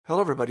Hello,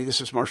 everybody. This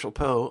is Marshall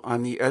Poe.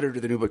 I'm the editor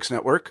of the New Books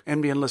Network.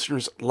 NBN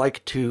listeners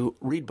like to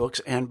read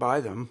books and buy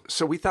them.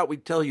 So we thought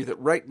we'd tell you that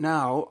right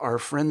now, our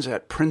friends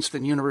at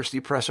Princeton University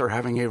Press are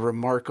having a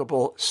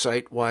remarkable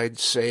site-wide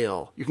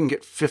sale. You can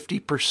get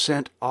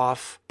 50%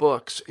 off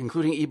books,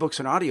 including ebooks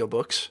and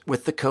audiobooks,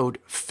 with the code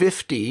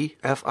 50,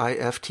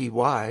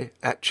 F-I-F-T-Y,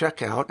 at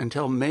checkout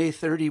until May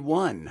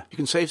 31. You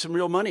can save some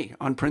real money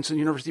on Princeton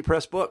University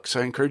Press books.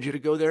 I encourage you to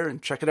go there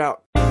and check it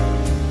out.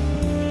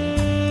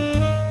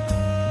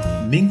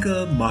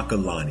 Minka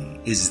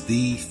Makalani is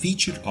the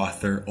featured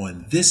author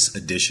on this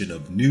edition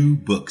of New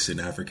Books in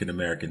African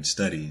American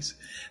Studies,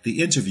 the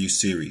interview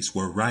series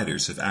where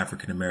writers of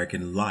African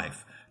American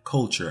life,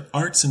 culture,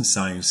 arts, and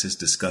sciences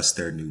discuss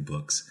their new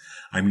books.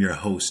 I'm your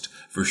host,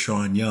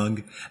 Vershawn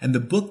Young, and the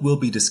book we'll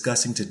be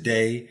discussing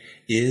today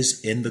is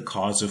In the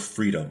Cause of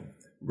Freedom,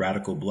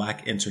 Radical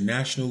Black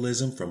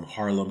Internationalism from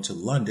Harlem to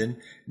London,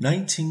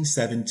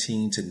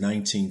 1917 to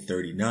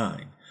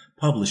 1939.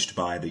 Published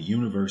by the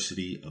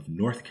University of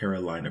North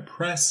Carolina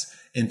Press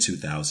in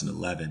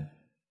 2011.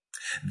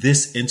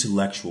 This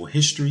intellectual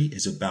history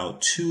is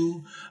about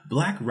two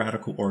Black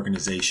radical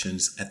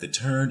organizations at the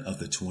turn of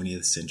the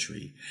 20th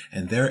century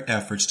and their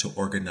efforts to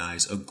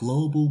organize a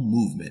global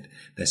movement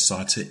that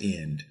sought to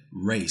end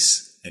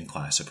race and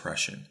class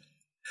oppression.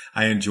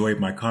 I enjoyed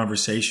my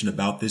conversation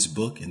about this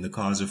book, In the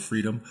Cause of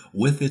Freedom,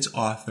 with its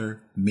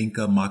author,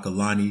 Minka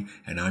Makalani,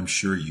 and I'm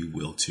sure you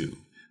will too.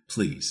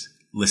 Please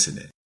listen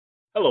in.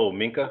 Hello,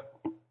 Minka.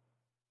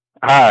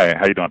 Hi,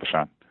 how you doing,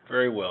 Deshaun?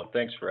 Very well,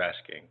 thanks for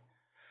asking.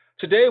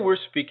 Today we're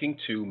speaking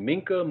to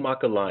Minka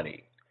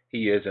Makalani.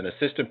 He is an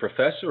assistant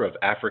professor of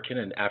African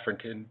and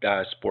African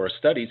diaspora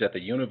studies at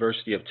the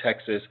University of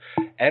Texas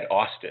at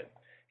Austin.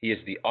 He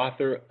is the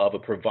author of a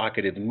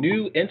provocative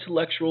new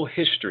intellectual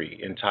history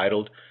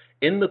entitled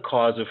In the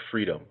Cause of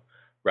Freedom,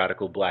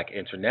 Radical Black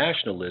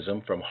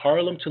Internationalism from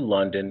Harlem to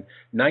London,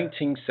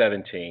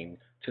 1917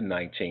 to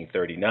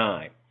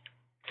 1939.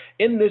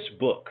 In this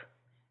book,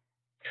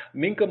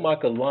 Minka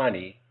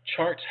Makalani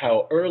charts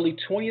how early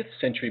 20th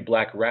century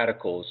Black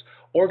radicals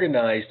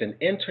organized an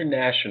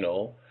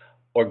international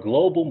or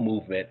global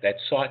movement that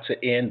sought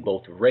to end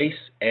both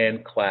race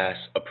and class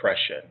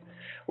oppression.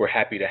 We're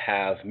happy to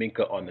have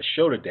Minka on the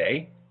show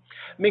today.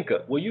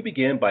 Minka, will you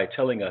begin by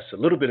telling us a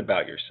little bit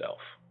about yourself?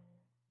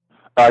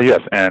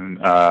 Yes, and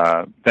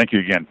thank you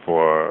again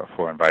for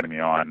inviting me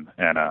on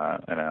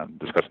and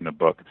discussing the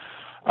book.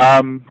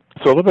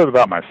 So a little bit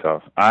about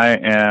myself. I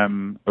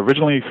am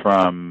originally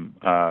from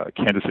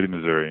Kansas City,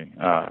 Missouri,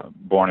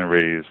 born and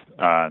raised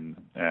and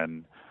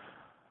kind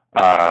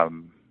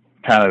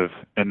of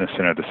in the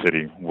center of the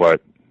city,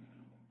 what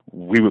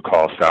we would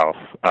call South,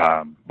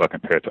 but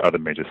compared to other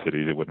major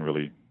cities, it wouldn't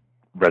really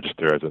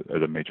register as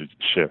a major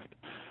shift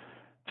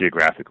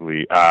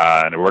geographically.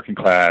 In a working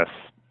class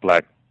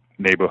Black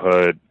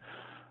neighborhood,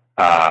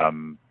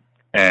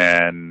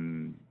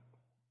 and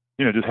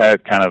just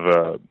had kind of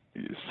a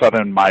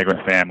Southern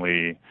migrant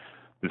family,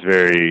 is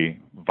very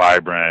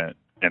vibrant,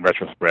 in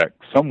retrospect,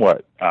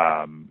 somewhat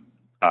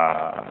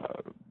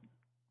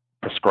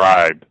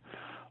prescribed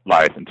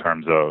life in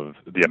terms of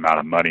the amount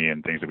of money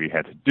and things that we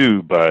had to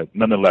do, but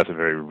nonetheless a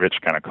very rich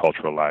kind of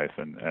cultural life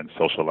and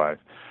social life.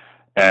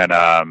 And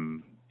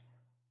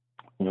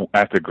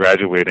after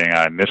graduating,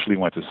 I initially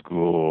went to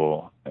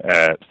school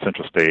at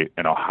Central State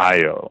in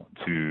Ohio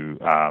to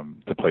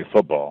play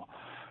football.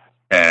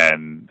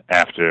 And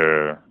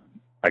after,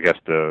 I guess,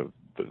 the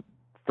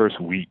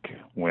first week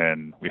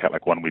when we had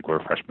 1 week we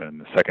were freshmen,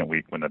 the second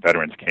week when the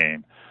veterans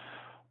came,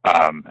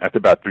 after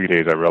about 3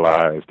 days I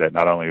realized that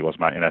not only was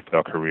my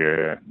NFL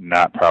career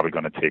not probably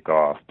going to take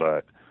off,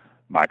 but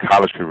my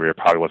college career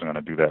probably wasn't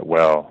going to do that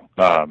well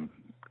in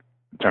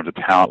terms of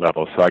talent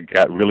level. So I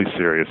got really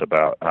serious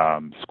about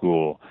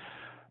school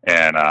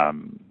and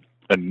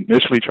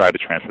initially tried to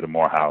transfer to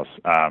Morehouse,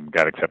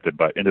 got accepted,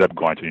 but ended up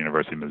going to the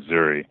University of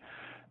Missouri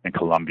in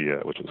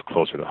Columbia, which was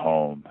closer to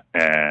home,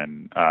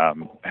 and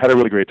had a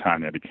really great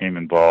time there. Became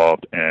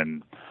involved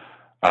in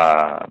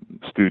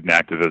student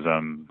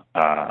activism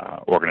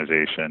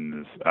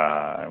organizations,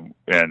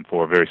 and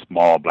for a very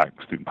small Black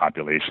student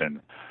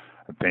population,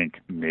 I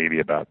think maybe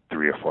about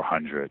 300 or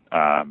 400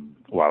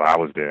 while I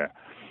was there.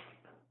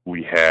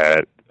 We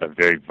had a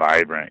very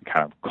vibrant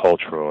kind of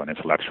cultural and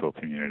intellectual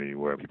community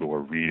where people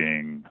were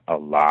reading a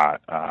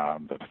lot.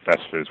 The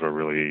professors were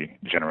really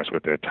generous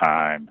with their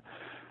time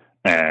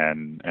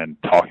and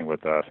talking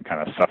with us and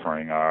kind of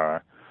suffering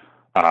our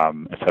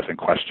assessing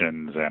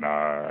questions and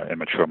our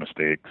immature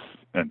mistakes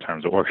in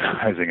terms of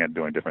organizing and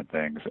doing different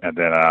things. And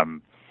then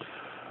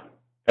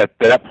at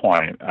that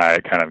point, I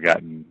kind of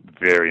gotten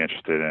very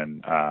interested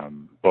in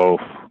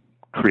both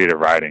creative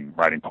writing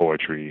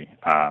poetry,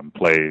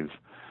 plays,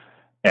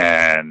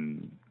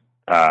 and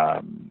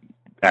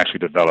actually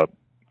developed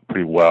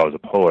pretty well as a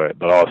poet,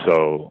 but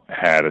also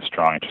had a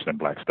strong interest in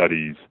Black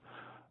studies,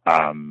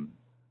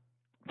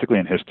 particularly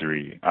in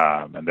history,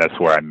 and that's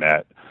where I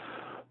met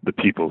the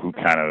people who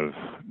kind of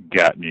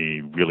got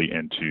me really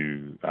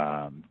into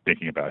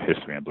thinking about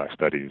history and Black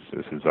studies.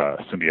 This is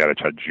Sundiata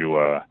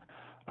Chajua,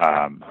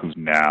 who's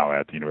now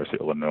at the University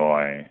of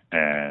Illinois,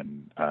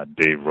 and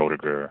Dave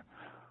Roediger,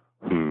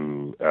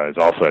 who is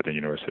also at the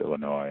University of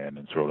Illinois and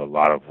has wrote a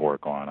lot of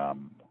work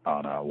on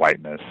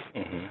whiteness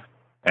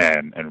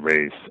and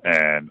race,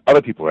 and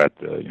other people at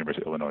the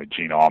University of Illinois,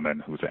 Gene Allman,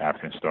 who's an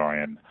African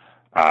historian,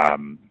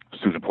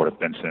 Susan Porter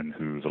Benson,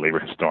 who's a labor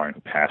historian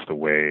who passed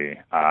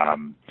away.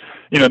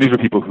 These were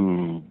people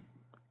who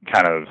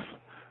kind of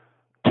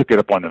took it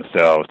upon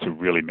themselves to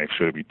really make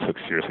sure that we took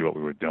seriously what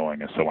we were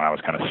doing. And so when I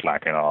was kind of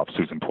slacking off,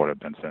 Susan Porter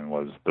Benson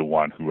was the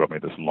one who wrote me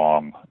this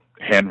long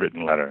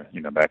handwritten letter,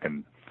 back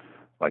in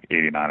like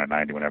 89 or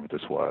 90, whenever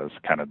this was,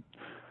 kind of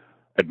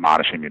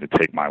admonishing me to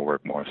take my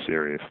work more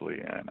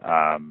seriously.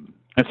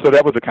 And so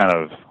that was the kind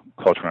of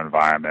cultural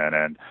environment.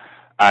 And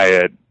I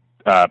had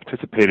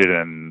participated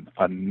in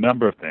a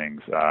number of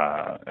things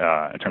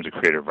in terms of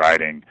creative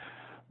writing,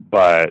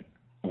 but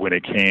when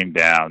it came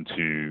down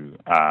to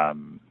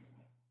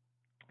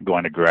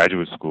going to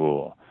graduate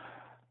school,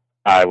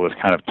 I was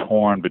kind of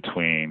torn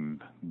between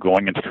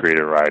going into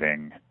creative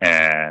writing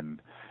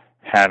and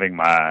having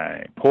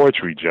my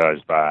poetry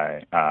judged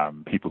by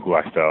people who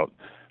I felt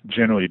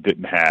generally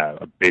didn't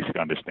have a basic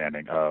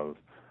understanding of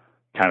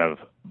kind of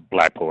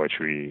Black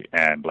poetry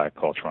and Black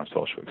cultural and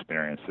social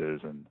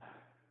experiences. And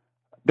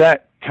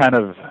that kind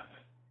of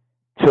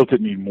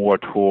tilted me more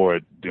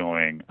toward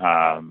doing,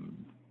 that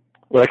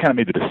kind of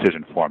made the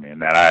decision for me, in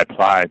that I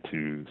applied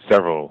to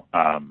several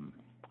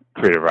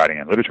creative writing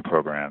and literature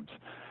programs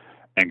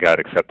and got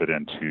accepted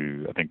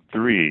into, I think,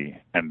 3,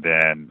 and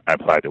then I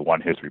applied to one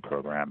history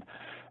program,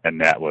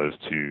 and that was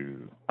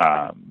to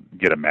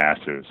get a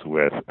master's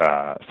with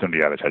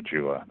Sundiata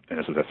Tajua, and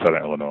this was at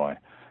Southern Illinois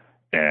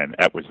and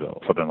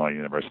Edwardsville, Southern Illinois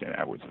University in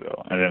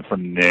Edwardsville. And then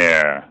from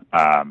there,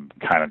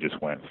 kind of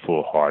just went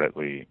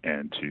full-heartedly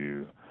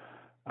into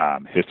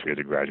history as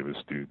a graduate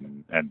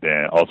student, and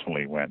then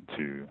ultimately went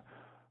to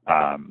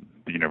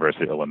the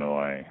University of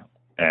Illinois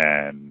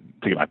and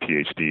to get my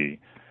PhD.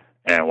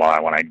 And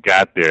when I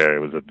got there, it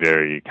was a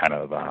very kind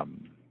of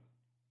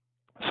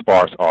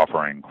sparse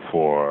offering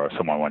for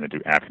someone wanting to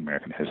do African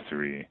American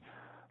history.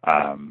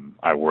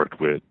 I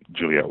worked with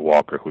Juliet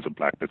Walker, who's a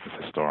Black business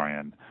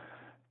historian,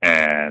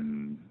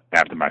 and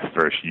after my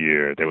first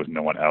year, there was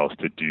no one else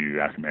to do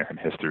African American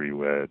history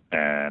with,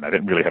 and I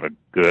didn't really have a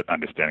good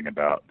understanding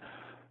about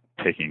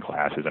taking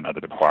classes in other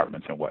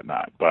departments and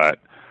whatnot. But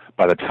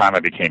by the time I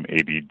became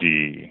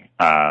ABD,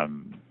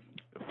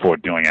 for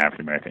doing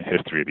African American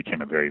history, it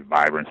became a very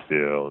vibrant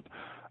field.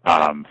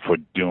 For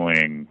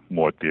doing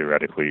more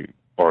theoretically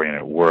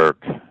oriented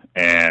work,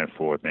 and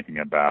for thinking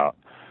about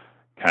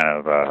kind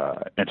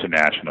of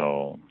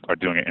international, or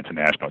doing an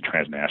international,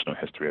 transnational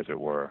history, as it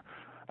were.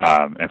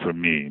 And for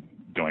me,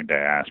 doing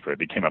diaspora, it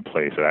became a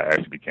place that I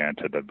actually began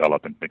to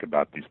develop and think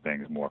about these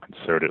things more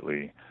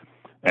concertedly.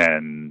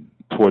 And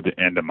toward the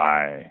end of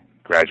my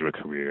graduate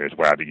career is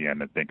where I began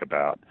to think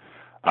about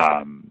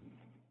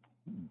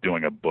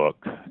doing a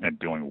book and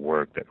doing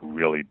work that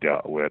really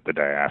dealt with the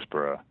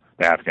diaspora,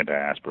 the African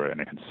diaspora, in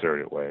a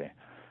concerted way,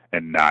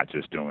 and not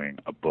just doing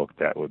a book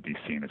that would be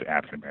seen as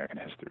African American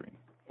history.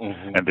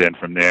 And then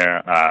from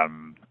there,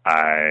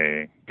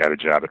 I got a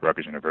job at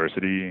Rutgers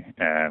University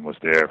and was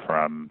there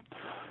from,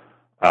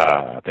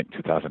 I think,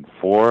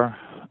 2004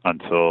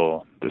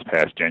 until this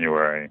past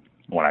January,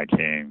 when I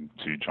came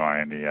to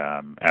join the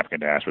African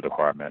Diaspora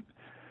Department,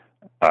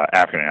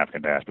 African and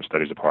African Diaspora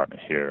Studies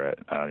Department here at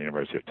the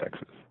University of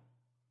Texas.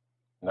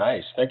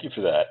 Nice. Thank you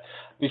for that.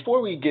 Before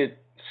we get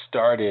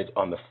started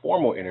on the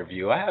formal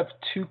interview, I have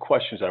 2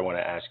 questions I want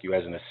to ask you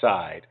as an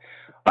aside.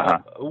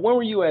 When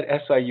were you at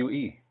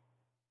SIUE?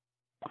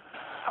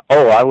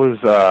 Oh, I was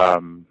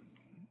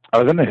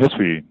in the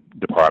history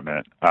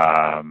department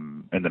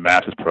in the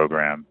master's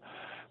program.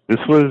 This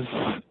was,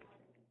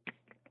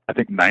 I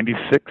think,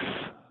 96.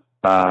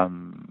 I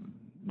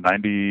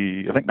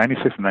think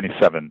 96 and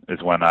 97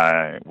 is when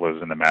I was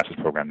in the master's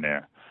program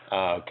there.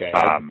 Okay.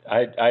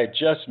 I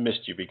just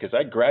missed you because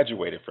I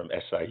graduated from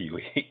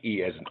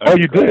SIUE as an undergrad. Oh,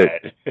 you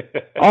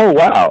did? Oh,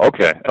 wow.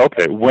 Okay.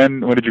 When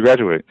did you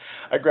graduate?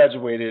 I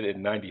graduated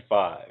in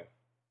 95.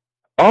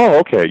 Oh,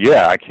 okay.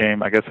 Yeah, I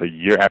came, I guess, a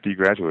year after you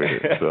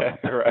graduated. So.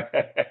 Right.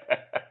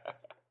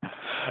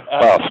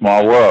 Wow,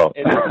 small world.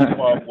 It is a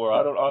small world.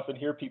 I don't often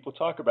hear people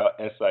talk about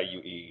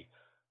SIUE.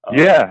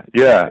 Yeah.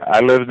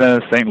 I lived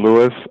in St.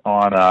 Louis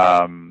on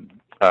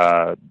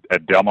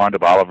at Delmar and de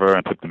Bolivar,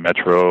 and took the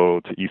metro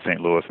to East St.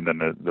 Louis, and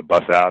then the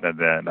bus out. And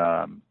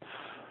then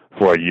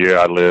for a year,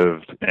 I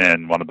lived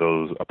in one of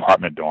those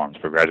apartment dorms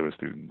for graduate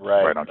students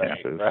right on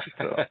campus. Right.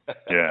 So,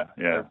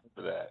 yeah.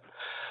 For that.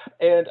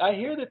 And I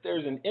hear that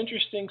there's an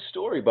interesting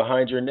story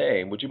behind your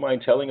name. Would you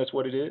mind telling us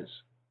what it is?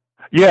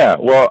 Yeah,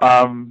 well,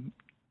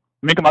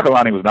 Minka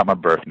Makalani was not my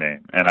birth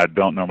name, and I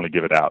don't normally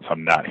give it out, so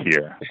I'm not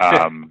here.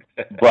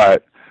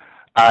 But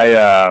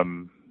I,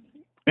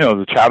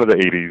 was a child of the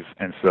 80s,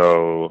 and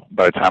so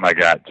by the time I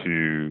got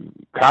to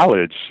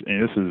college,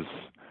 and this is,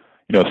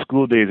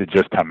 School Days had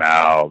just come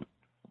out,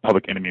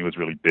 Public Enemy was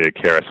really big,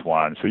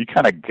 KRS-One, so you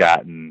kind of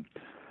gotten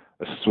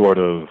a sort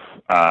of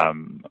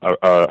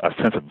a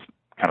sense of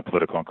kind of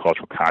political and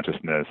cultural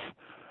consciousness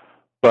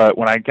But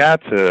when I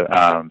got to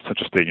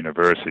Central State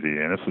University,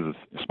 and this was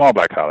a small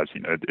black college,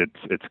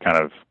 its kind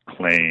of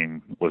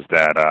claim was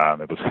that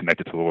it was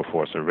connected to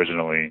Wilberforce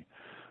originally,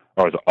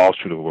 or it was all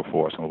true to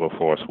Wilberforce, and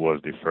Wilberforce was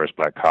the first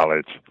black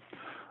college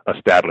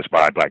established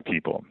by black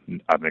people.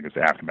 I think it's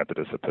the African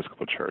Methodist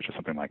Episcopal Church or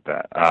something like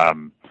that.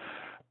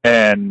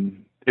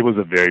 And it was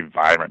a very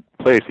vibrant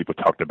place. People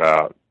talked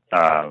about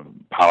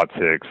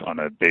politics on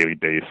a daily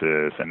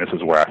basis, and this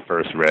is where I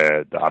first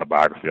read the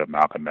autobiography of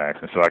Malcolm X.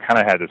 And so I kind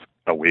of had this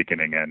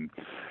awakening and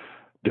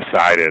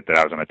decided that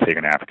I was going to take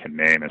an African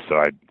name, and so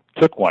I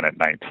took one at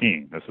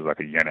 19. This was like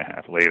a year and a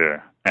half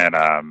later, and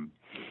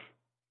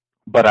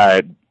but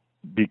I'd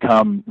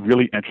become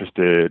really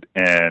interested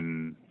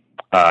in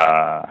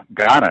Ghana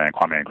and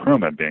Kwame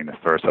Nkrumah being the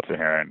first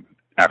sub-Saharan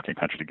African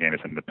country to gain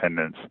its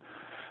independence,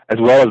 as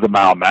well as the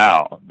Mau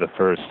Mau, the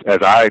first, as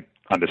I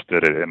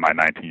understood it in my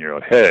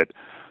 19-year-old head,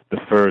 the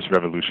first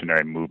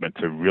revolutionary movement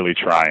to really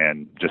try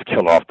and just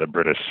kill off the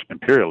British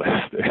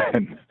imperialists.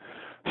 And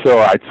so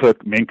I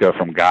took Minka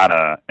from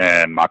Ghana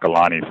and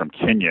Makalani from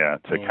Kenya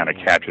to kind of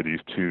capture these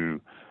two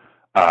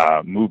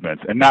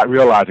movements, and not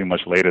realizing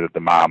much later that the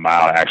Mau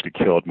Mau actually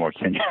killed more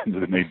Kenyans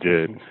than they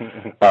did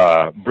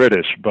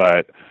British.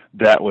 But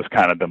that was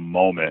kind of the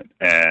moment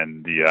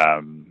and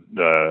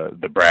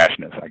the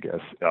brashness, I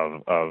guess,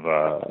 of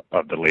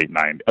the late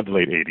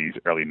 '80s,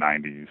 early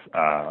 '90s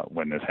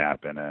when this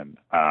happened. And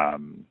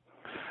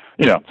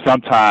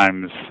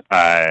sometimes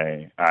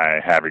I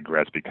have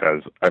regrets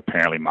because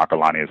apparently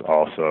Makalani is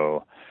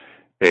also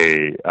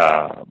a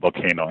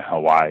volcano in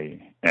Hawaii,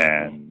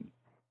 and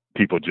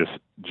people just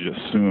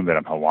assume that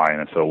I'm Hawaiian.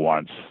 And so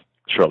once,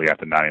 shortly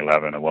after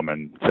 9/11, a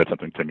woman said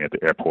something to me at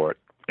the airport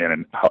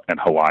in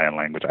Hawaiian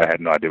language. I had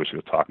no idea what she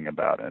was talking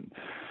about, and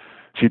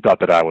she thought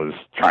that I was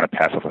trying to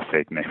pass off a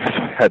fake name. So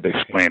I had to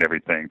explain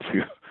everything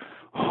to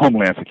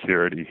Homeland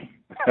Security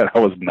that I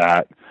was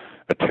not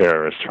a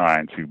terrorist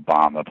trying to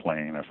bomb a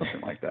plane or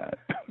something like that.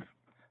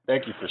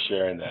 Thank you for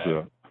sharing that.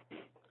 So,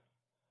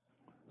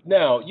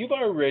 now, you've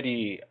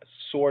already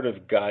sort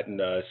of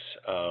gotten us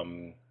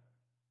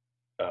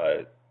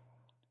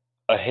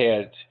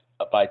ahead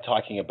by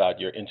talking about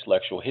your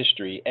intellectual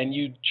history, and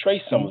you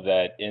trace some of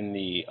that in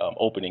the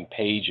opening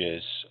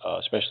pages,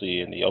 especially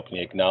in the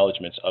opening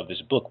acknowledgments of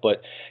this book.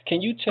 But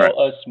can you tell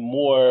us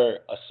more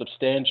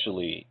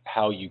substantially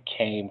how you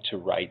came to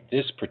write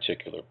this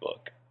particular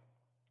book?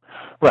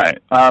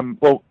 Right.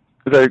 Well,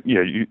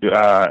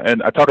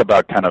 and I talk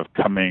about kind of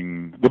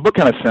coming. The book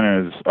kind of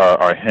centers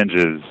or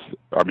hinges.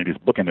 I mean, this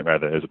bookend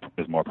rather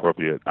is more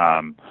appropriate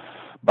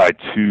by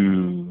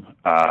two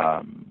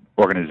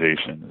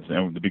organizations,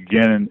 and it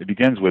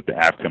begins with the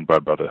African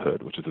Blood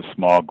Brotherhood, which is a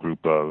small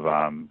group of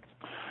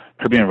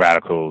Caribbean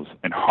radicals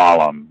in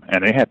Harlem,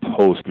 and they had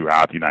posts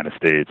throughout the United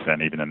States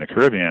and even in the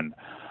Caribbean.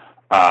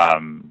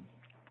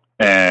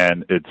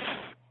 And it's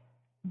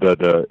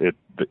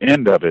the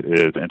end of it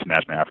is the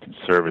International African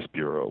Service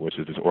Bureau, which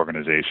is this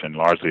organization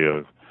largely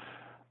of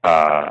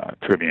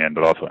Caribbean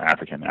but also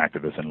African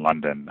activists in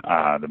London.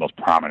 The most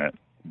prominent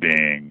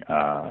being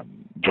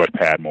George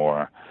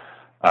Padmore,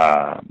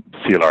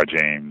 C.L.R.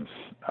 James,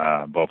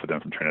 both of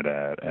them from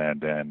Trinidad,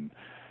 and then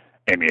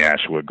Amy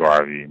Ashwood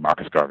Garvey,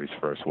 Marcus Garvey's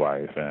first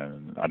wife,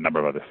 and a number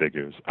of other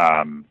figures.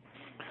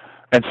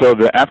 And so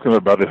the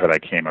African Brotherhood I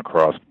came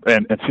across,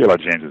 and C.L.R.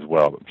 James as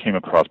well, came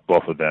across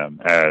both of them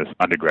as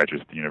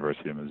undergraduates at the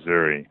University of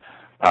Missouri.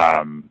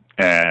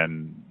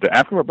 And the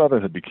African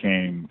Brotherhood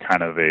became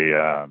kind of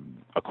a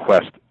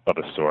quest of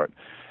a sort,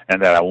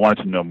 and that I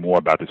wanted to know more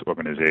about this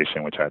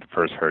organization, which I had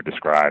first heard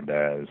described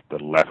as the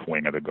left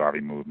wing of the Garvey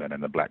movement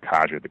and the Black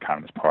Cadre of the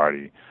Communist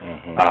Party.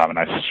 And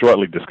I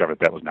shortly discovered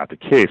that was not the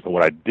case. But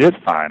what I did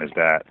find is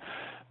that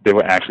they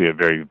were actually a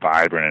very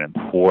vibrant and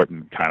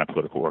important kind of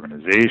political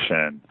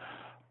organization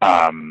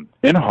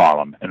in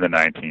Harlem in the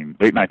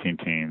late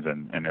 19-teens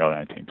and early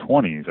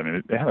 1920s. I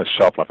mean, they had a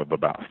shelf life of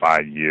about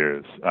 5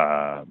 years,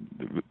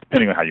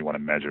 depending on how you want to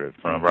measure it,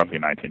 from roughly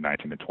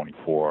 1919 to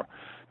 24,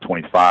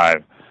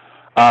 25.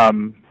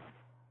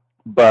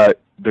 But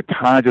the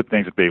kinds of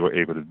things that they were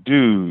able to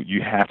do,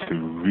 you have to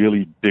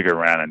really dig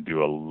around and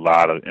do a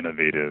lot of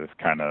innovative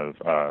kind of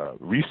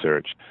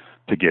research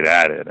to get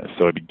at it. And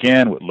so it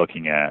began with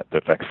looking at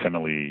the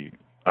facsimile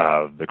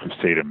of the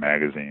Crusader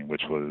magazine,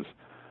 which was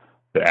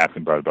the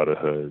African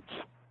Brotherhood's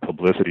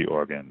publicity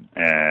organ,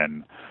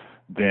 and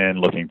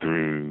then looking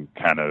through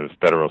kind of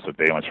federal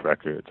surveillance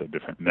records of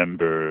different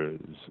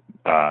members,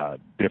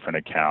 different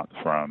accounts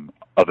from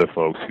other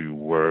folks who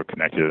were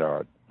connected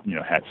or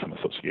had some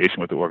association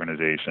with the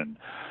organization.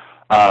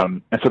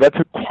 And so that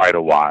took quite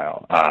a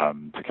while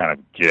to kind of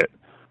get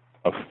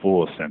a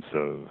full sense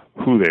of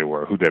who they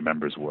were, who their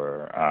members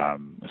were.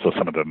 So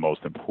some of the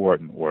most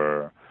important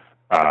were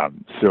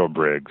Cyril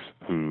Briggs,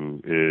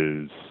 who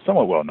is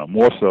somewhat well known,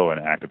 more so in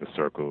activist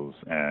circles,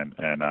 and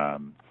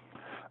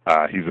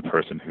he's a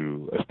person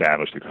who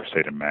established the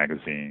Crusader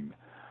magazine.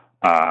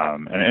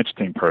 An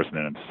interesting person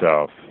in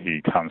himself.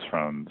 He comes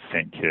from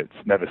St. Kitts,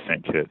 Nevis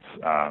St. Kitts,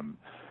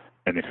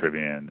 in the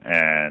Caribbean,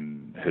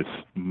 and his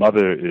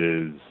mother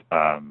is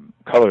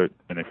colored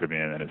in the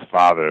Caribbean, and his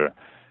father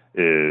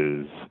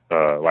is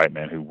a white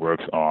man who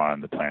works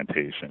on the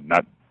plantation,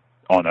 not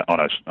on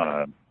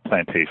a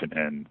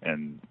plantation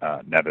in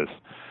Nevis.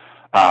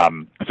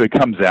 So he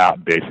comes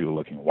out basically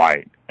looking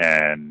white,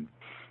 and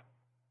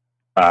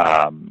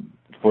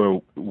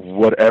for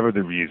whatever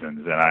the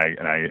reasons, and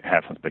I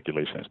have some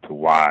speculation as to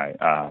why,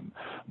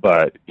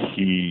 but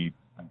he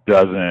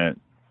doesn't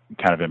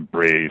kind of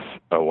embrace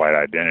a white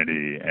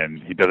identity,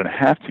 and he doesn't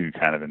have to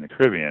kind of in the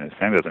Caribbean. His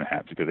family doesn't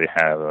have to, because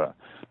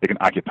they can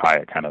occupy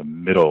a kind of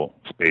middle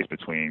space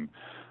between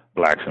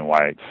blacks and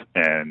whites,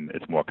 and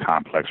it's more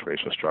complex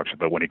racial structure.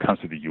 But when he comes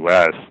to the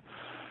U.S.,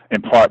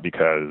 in part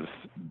because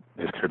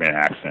his Caribbean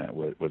accent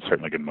would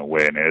certainly give him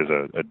away, and there's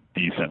a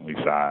decently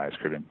sized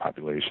Caribbean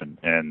population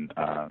in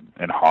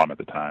Harlem at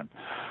the time.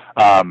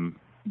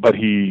 But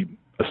he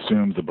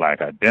assumes a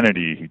black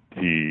identity.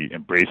 He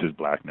embraces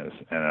blackness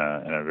in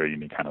a very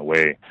unique kind of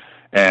way.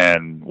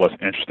 And what's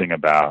interesting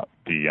about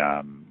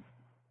the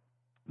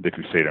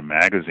Crusader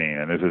magazine,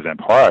 and this is in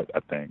part, I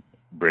think,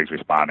 Briggs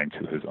responding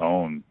to his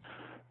own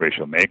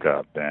racial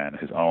makeup and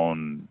his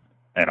own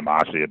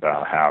animosity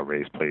about how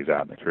race plays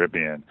out in the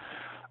Caribbean.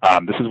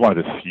 This is one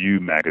of the few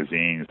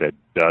magazines that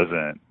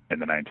doesn't, in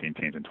the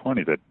 1910s and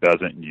 20s, that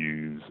doesn't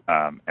use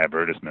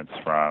advertisements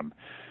from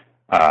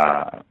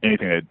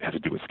anything that has to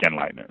do with skin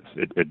lighteners.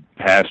 It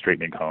has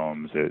straightening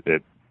combs.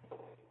 It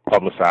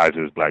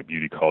publicizes black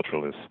beauty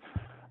culturalist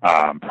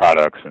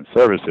products and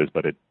services,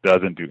 but it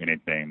doesn't do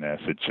anything that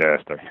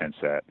suggests or hints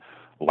at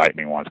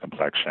lightening one's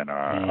complexion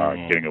or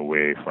getting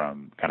away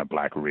from kind of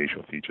black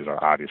racial features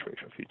or obvious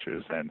racial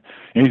features. And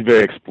he's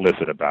very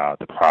explicit about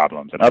the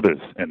problems, and others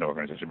in the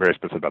organization very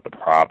explicit about the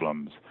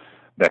problems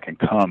that can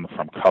come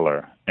from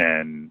color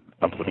in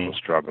a political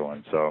struggle.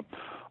 And so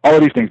all of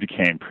these things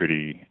became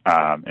pretty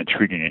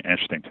intriguing and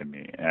interesting to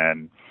me.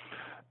 And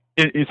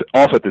it's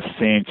also at the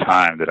same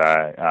time that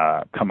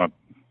I come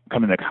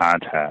into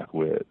contact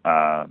with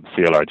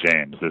C.L.R.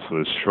 James. This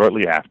was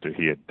shortly after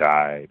he had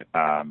died.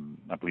 I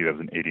believe it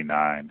was in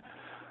 '89.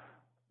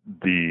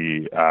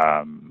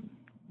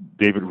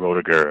 David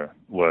Roediger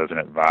was an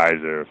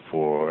advisor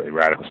for a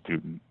radical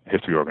student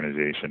history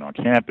organization on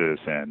campus,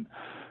 and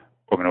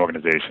an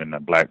organization, a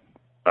black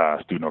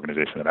student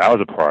organization that I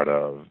was a part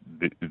of.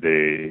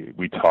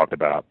 We talked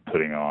about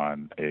putting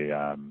on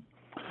a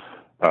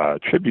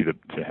tribute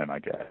to him, I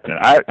guess. And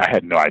I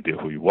had no idea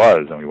who he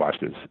was, and we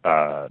watched this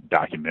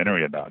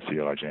documentary about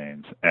C.L.R.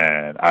 James,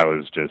 and I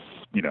was just,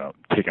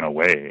 taken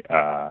away.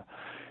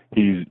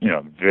 He's,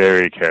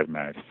 very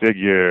charismatic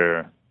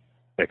figure,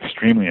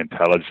 extremely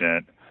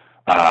intelligent,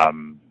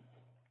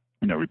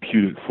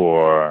 reputed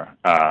for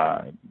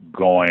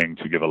going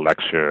to give a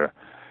lecture,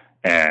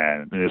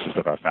 and this is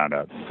stuff I found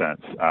out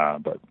since,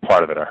 but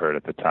part of it I heard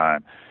at the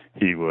time.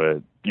 He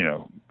would,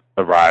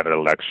 arrive at a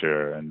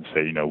lecture and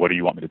say, what do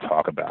you want me to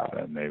talk about?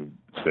 And they would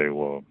say,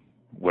 well,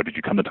 what did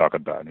you come to talk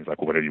about? And he's like,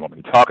 well, what do you want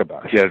me to talk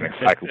about? He has an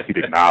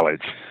encyclopedic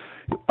knowledge,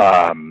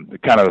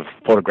 kind of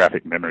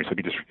photographic memory. So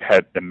he just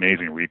had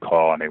amazing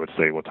recall, and they would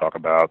say, we'll talk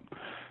about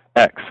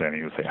X. And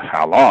he would say,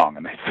 how long?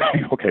 And they'd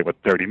say, okay,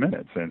 30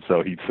 minutes. And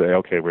so he'd say,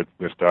 okay, we're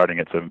starting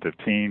at 7:15,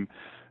 and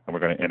we're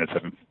going to end at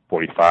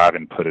 7:45,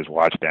 and put his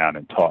watch down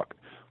and talk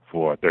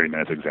for 30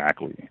 minutes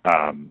exactly.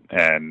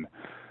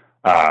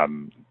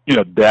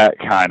 That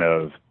kind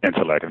of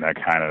intellect and that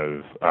kind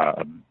of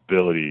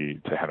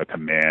ability to have a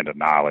command of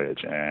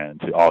knowledge and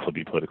to also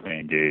be politically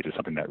engaged is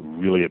something that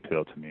really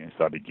appealed to me. And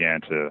so I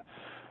began to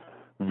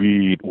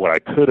read what I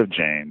could of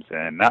James,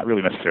 and not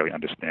really necessarily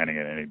understanding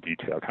it in any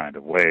detailed kind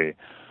of way.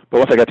 But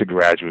once I got to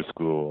graduate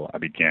school, I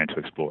began to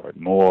explore it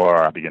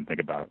more. I began to think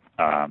about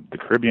the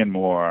Caribbean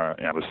more.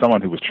 And I was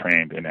someone who was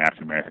trained in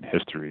African American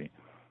history,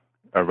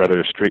 a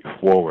rather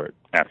straightforward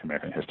African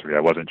American history.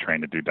 I wasn't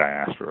trained to do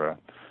diaspora.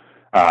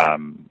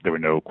 There were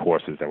no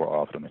courses that were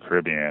offered in the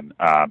Caribbean,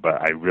 but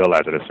I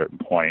realized at a certain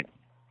point,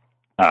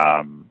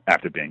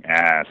 after being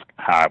asked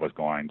how I was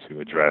going to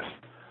address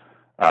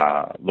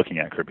looking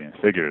at Caribbean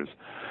figures,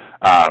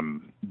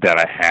 that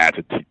I had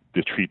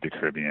to treat the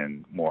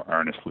Caribbean more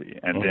earnestly.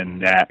 And then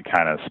that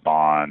kind of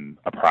spawned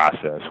a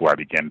process where I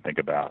began to think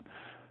about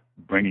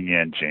bringing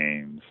in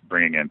James,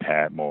 bringing in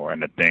Padmore,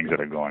 and the things that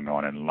are going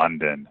on in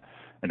London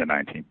in the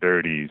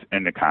 1930s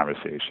in the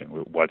conversation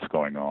with what's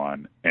going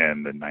on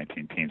in the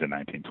 1910s and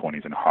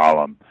 1920s in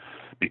Harlem,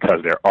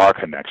 because there are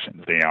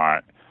connections. They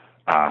aren't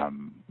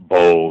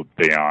bold.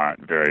 They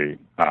aren't very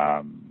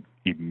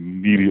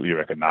immediately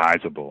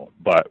recognizable.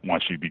 But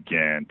once you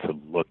begin to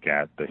look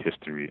at the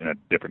history in a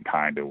different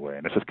kind of way,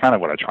 and this is kind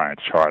of what I try and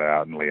chart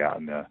out and lay out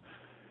in the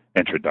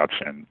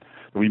introduction,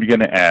 when you begin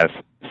to ask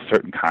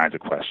certain kinds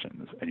of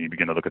questions and you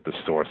begin to look at the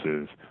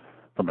sources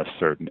from a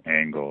certain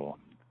angle,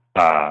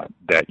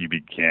 that you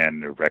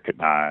begin to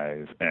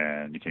recognize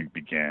and you can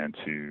begin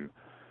to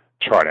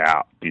chart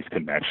out these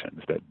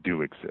connections that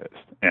do exist.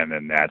 And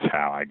then that's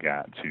how I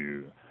got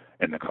to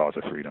In the Cause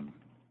of Freedom.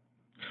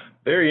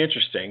 Very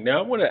interesting. Now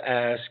I want to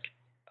ask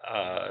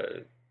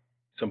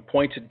some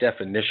pointed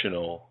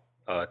definitional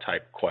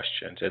type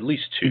questions, at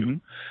least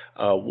two.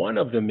 One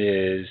of them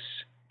is,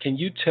 can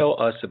you tell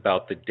us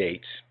about the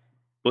dates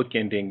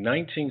bookending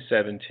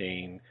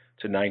 1917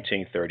 to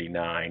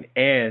 1939,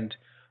 and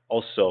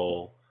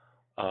also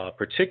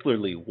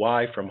particularly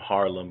why from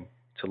Harlem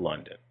to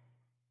London.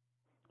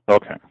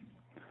 Okay.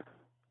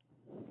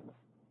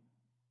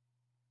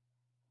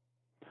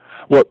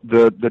 Well,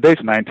 the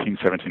dates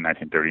 1917,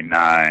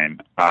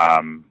 1939,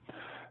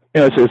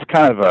 it's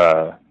kind of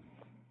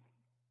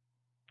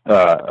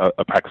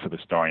a practice of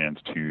historians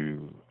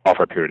to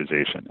offer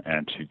periodization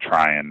and to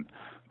try and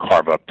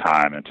carve up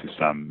time into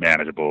some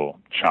manageable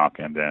chunk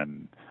and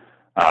then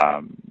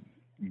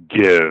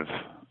give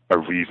a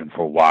reason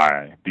for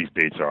why these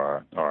dates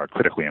are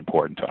critically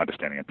important to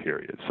understanding a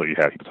period. So you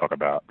have people talk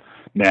about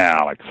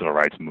now, like the Civil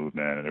Rights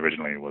Movement, and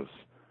originally it was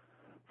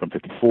from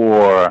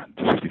 54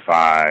 to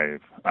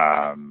 65.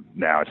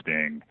 Now it's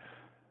being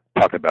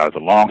talked about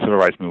as a long Civil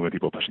Rights Movement,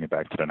 people pushing it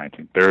back to the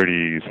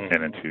 1930s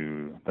and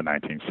into the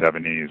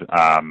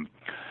 1970s.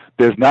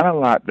 There's not a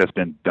lot that's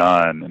been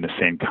done in the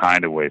same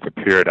kind of way for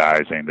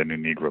periodizing the New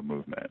Negro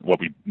movement,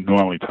 what we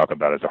normally talk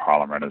about as the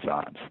Harlem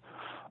Renaissance.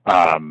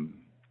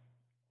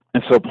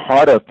 And so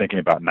part of thinking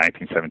about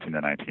 1917 to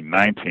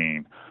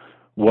 1919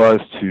 was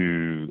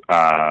to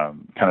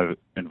kind of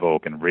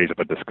invoke and raise up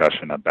a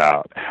discussion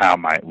about how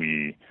might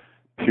we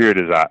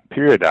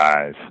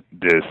periodize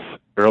this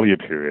earlier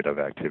period of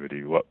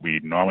activity, what we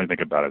normally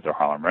think about as the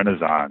Harlem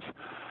Renaissance.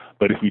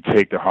 But if we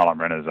take the Harlem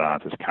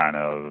Renaissance as kind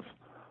of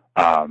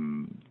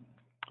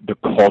the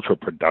cultural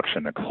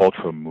production, the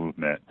cultural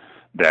movement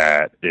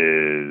that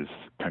is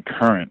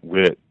concurrent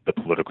with the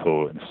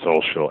political and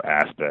social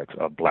aspects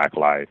of Black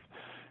life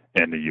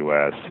in the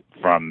U.S.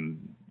 from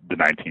the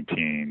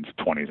 19-teens,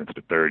 20s into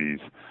the 30s,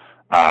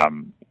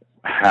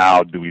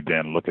 how do we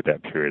then look at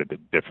that period a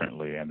bit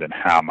differently, and then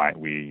how might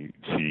we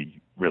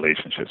see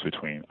relationships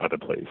between other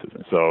places?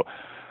 And so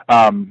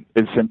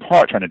it's in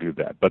part trying to do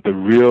that. But the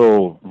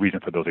real reason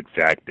for those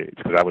exact dates,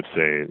 because I would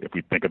say if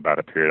we think about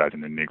a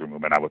periodizing the Negro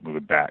movement, I would move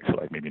it back to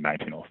like maybe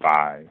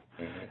 1905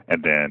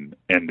 and then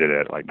end it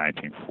at like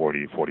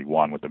 1940,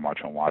 41 with the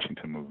March on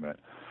Washington movement.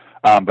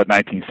 But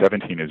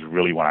 1917 is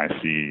really when I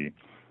see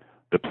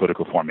the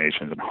political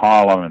formations in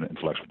Harlem and the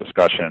intellectual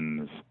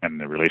discussions and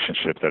the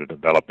relationships that are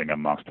developing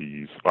amongst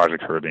these larger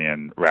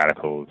Caribbean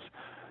radicals,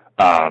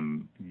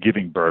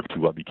 giving birth to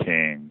what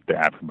became the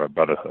African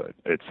Brotherhood.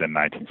 It's in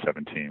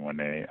 1917 when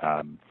they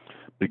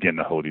begin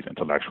to hold these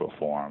intellectual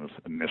forums,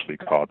 initially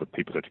called the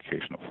People's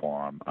Educational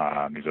Forum.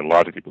 These are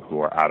larger people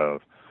who are out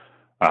of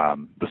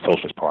the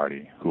Socialist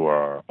Party, who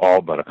are all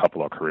but a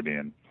couple of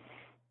Caribbean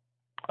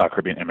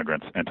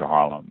immigrants into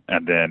Harlem.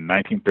 And then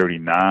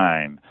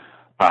 1939,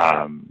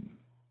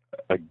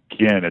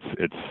 again,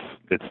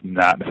 it's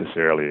not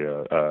necessarily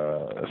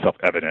a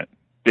self-evident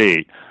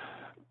date.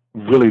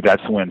 Really,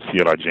 that's when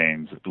C.L.R.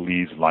 James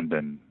leaves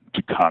London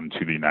to come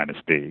to the United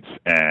States,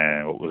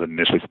 and what was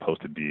initially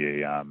supposed to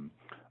be a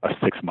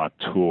 6-month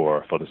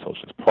tour for the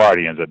Socialist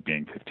Party ends up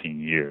being 15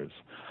 years.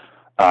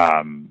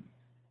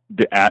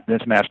 The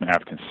International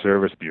African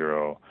Service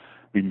Bureau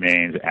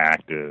remains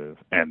active,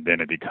 and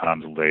then it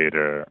becomes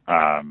later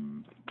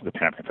the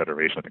Pan-African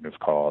Federation, I think it's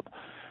called,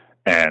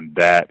 and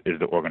that is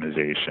the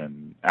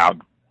organization,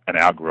 an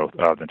outgrowth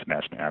of the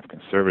International African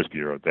Service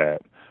Bureau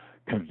that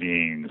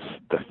convenes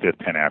the 5th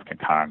Pan-African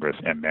Congress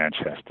in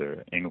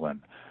Manchester,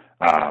 England,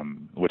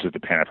 which is the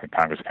Pan-African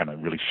Congress kind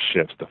of really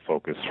shifts the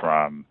focus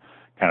from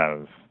kind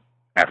of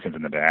Africans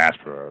in the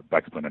diaspora,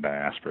 Black people in the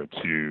diaspora,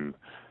 to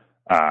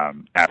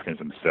Africans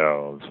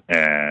themselves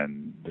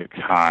and the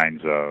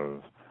kinds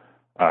of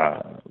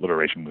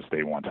liberation which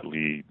they want to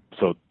lead.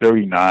 So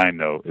 39,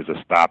 though, is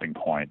a stopping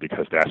point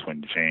because that's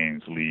when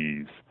James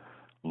leaves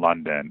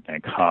London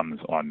and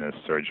comes on this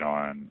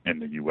sojourn in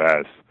the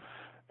U.S.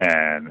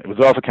 And it was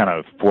also kind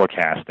of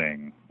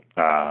forecasting,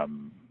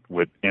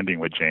 with ending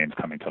with James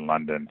coming to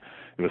London,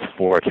 it was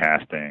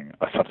forecasting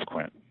a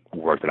subsequent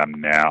work that I'm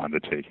now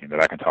undertaking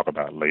that I can talk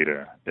about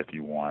later if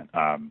you want.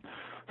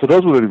 So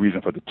those were the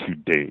reason for the two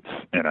dates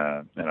in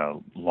a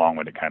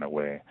long-winded kind of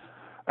way.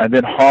 And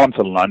then Harlem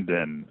to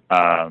London,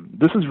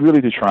 this is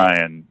really to try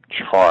and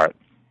chart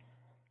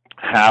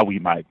how we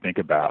might think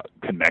about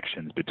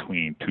connections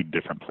between two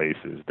different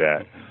places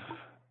that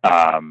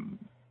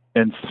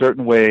in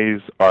certain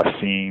ways are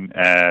seen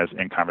as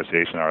in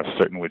conversation, or in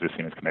certain ways are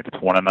seen as connected to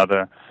one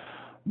another,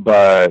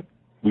 but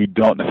we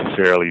don't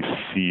necessarily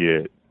see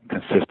it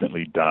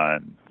consistently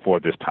done for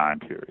this time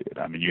period.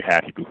 I mean, you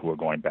have people who are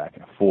going back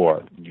and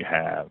forth, and you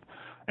have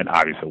an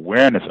obvious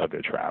awareness of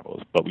their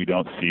travels, but we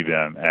don't see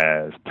them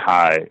as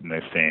tied in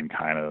the same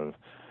kind of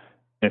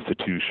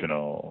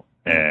institutional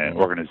and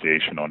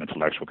organizational and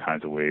intellectual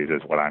kinds of ways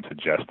as what I'm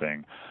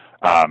suggesting.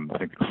 I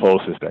think the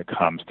closest that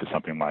comes to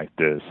something like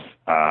this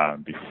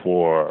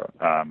before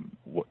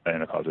in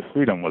the Cause of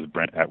Freedom was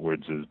Brent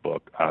Edwards'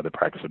 book, The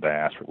Practice of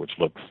Diaspora, which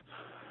looks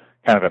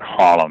kind of at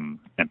Harlem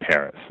and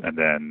Paris, and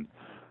then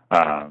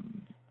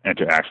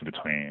interaction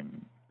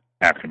between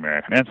African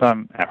American and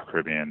some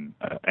Afro-Caribbean,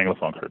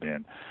 Anglophone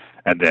Caribbean,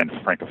 and then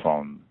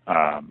Francophone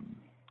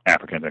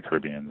Africans and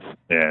Caribbeans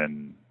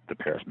in the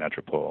Paris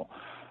metropole.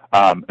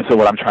 So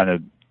what I'm trying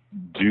to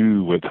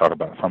would talk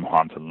about From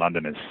Harlem to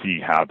London and see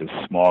how this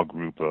small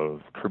group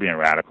of Caribbean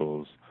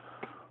radicals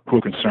who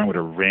are concerned with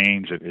a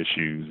range of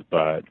issues,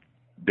 but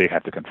they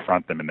have to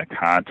confront them in the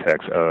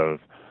context of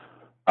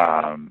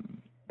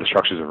the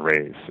structures of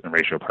race and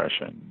racial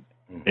oppression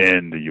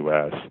in the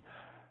U.S.,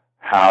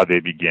 how they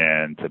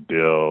began to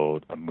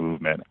build a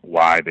movement,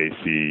 why they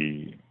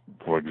see,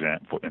 for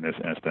example, in this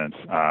instance,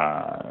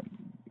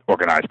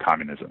 organized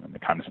communism and the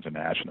Communist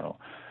International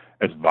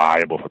as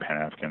viable for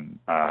Pan-African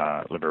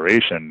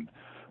liberation,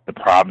 the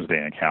problems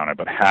they encounter,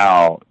 but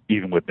how,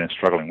 even within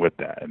struggling with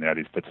that, and there are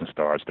these fits and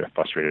starts, they're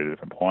frustrated at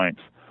different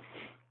points,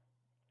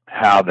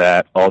 how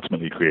that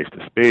ultimately creates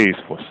the space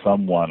for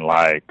someone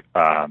like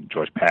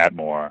George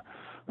Padmore,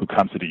 who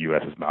comes to the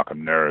U.S. as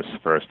Malcolm Nurse,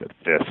 first at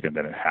Fisk and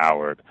then at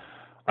Howard,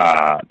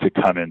 to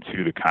come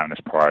into the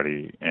Communist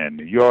Party in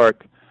New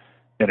York,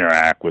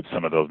 interact with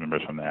some of those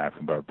members from the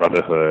African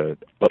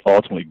Brotherhood, but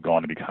ultimately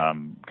going to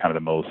become kind of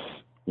the most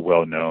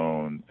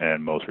well-known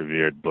and most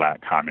revered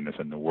black communist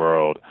in the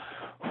world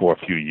for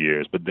a few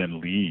years, but then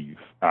leave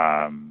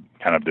kind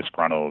of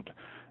disgruntled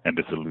and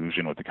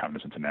disillusioned with the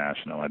Communist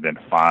International, and then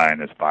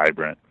find this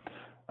vibrant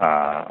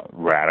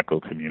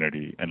radical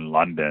community in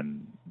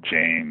London.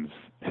 James,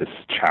 his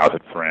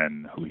childhood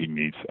friend, who he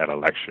meets at a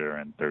lecture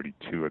in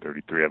 32 or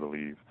 33, I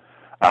believe.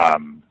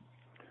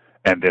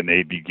 And then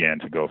they begin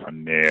to go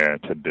from there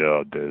to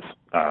build this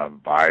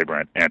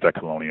vibrant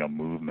anti-colonial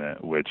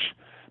movement, which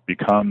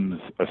becomes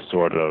a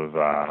sort of,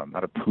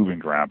 not a proving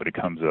ground, but it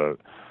becomes a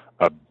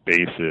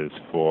basis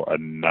for a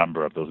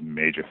number of those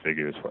major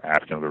figures for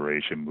African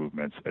liberation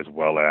movements, as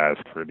well as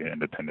Caribbean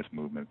independence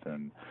movements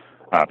and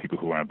people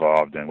who were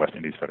involved in West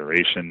Indies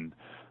Federation.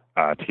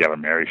 T.L.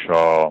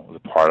 Maryshaw was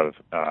a part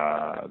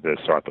of this.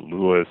 Arthur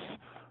Lewis,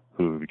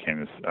 who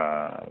became this.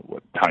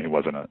 He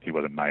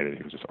wasn't knighted.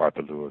 He was just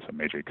Arthur Lewis, a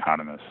major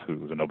economist who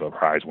was a Nobel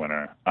Prize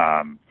winner,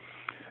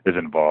 is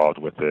involved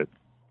with it.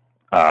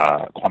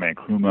 Kwame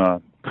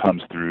Nkrumah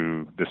comes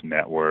through this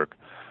network.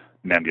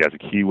 Nnamdi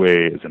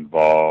Azikiwe is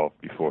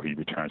involved before he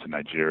returns to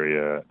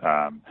Nigeria.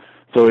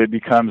 So it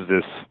becomes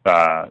this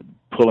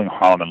pulling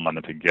Harlem and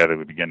London together.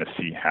 We begin to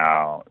see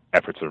how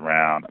efforts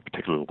around a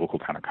particular local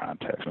kind of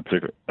context,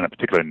 in a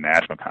particular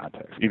national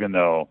context, even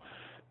though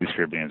these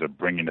Caribbeans are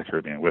bringing the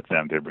Caribbean with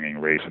them, they're bringing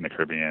race in the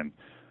Caribbean,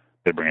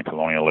 they're bringing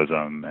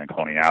colonialism and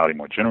coloniality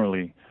more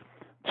generally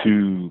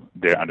to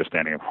their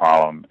understanding of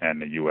Harlem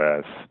and the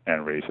U.S.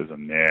 and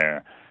racism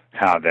there,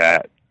 how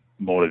that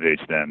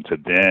motivates them to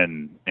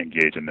then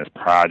engage in this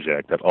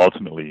project that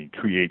ultimately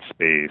creates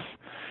space.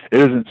 It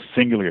isn't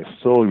singularly or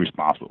solely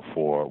responsible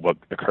for what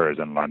occurs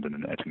in London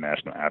in the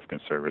International African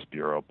Service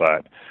Bureau,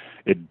 but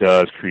it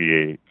does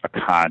create a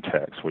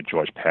context for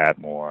George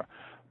Padmore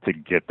to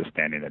get the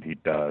standing that he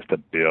does, to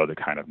build the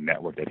kind of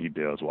network that he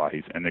builds while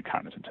he's in the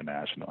Communist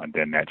International, and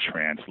then that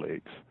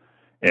translates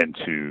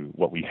into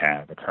what we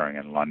have occurring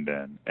in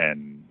London.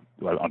 And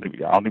I don't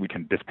think we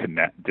can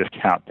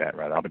discount that.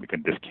 Right? I don't think we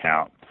can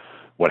discount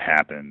what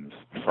happens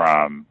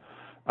from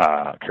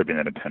Caribbean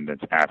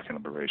independence, African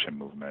liberation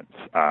movements,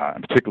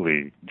 and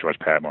particularly George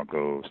Padmore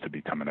goes to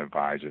become an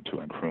advisor to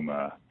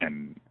Nkrumah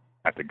and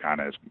after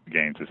Ghana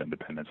gains its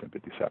independence in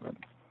 1957.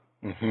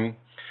 Mm-hmm.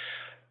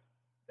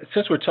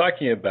 Since we're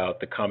talking about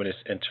the Communist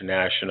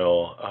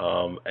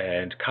International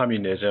and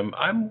communism,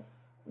 I'm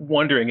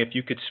wondering if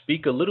you could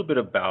speak a little bit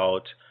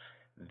about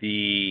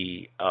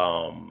the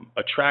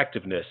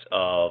attractiveness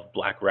of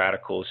black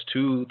radicals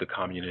to the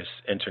Communist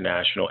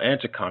International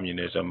and to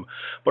communism,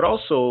 but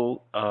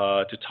also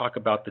to talk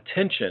about the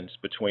tensions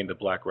between the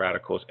black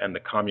radicals and the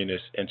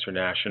Communist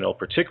International,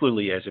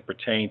 particularly as it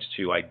pertains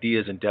to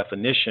ideas and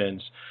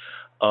definitions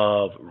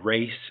of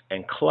race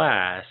and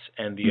class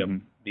and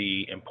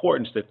the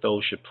importance that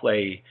those should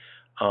play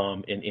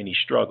in any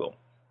struggle.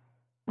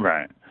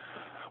 Right.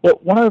 Well,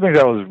 one of the things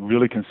I was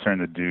really concerned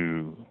to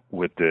do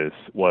with this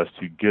was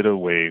to get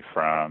away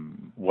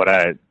from what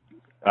I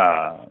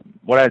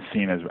had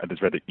seen as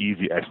rather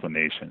easy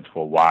explanations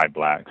for why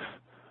black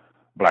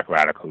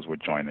radicals would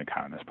join the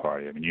Communist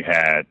Party. I mean, you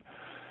had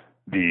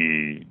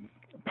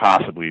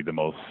possibly the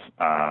most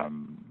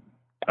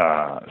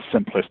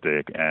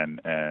simplistic and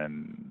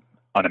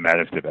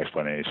unimaginative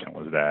explanation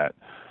was that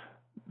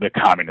the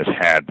communists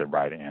had the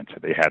right answer.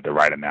 They had the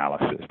right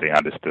analysis. They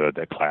understood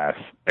that class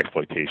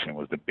exploitation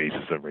was the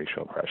basis of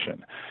racial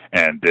oppression.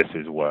 And this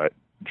is what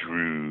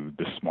drew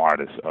the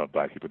smartest of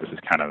black people. This is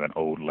kind of an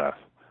old left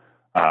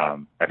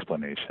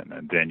explanation.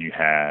 And then you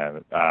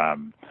have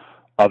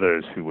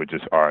others who would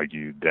just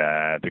argue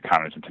that the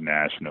Communist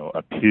International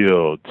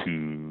appealed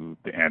to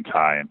the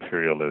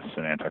anti-imperialist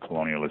and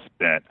anti-colonialist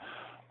bent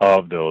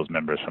of those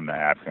members from the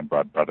African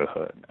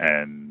Brotherhood.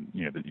 And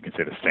you can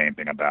say the same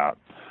thing about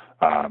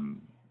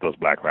those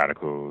black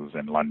radicals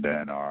in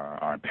London or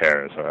in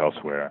Paris or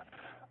elsewhere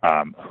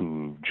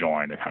who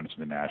joined the Communist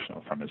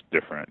International from its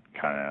different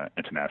kind of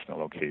international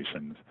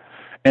locations.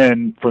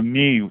 And for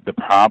me, the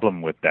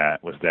problem with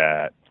that was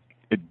that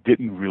it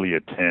didn't really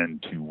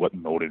attend to what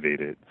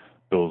motivated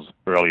those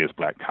earliest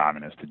black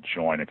communists to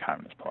join the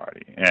Communist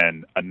Party.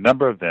 And a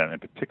number of them, in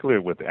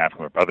particular with the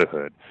African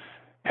Brotherhood,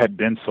 had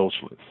been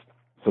socialists.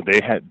 So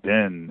they had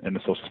been in the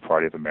Socialist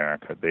Party of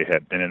America. They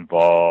had been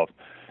involved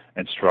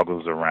in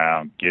struggles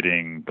around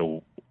getting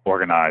the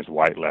organized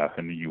white left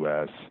in the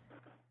U.S.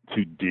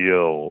 to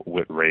deal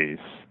with race,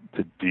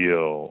 to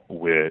deal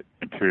with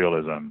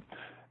imperialism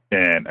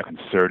in a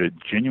concerted,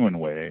 genuine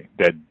way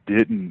that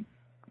didn't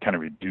kind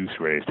of reduce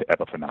race to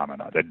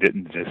epiphenomena, that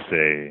didn't just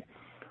say,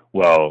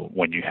 well,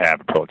 when you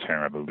have a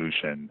proletarian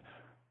revolution,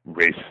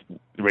 race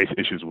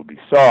issues will be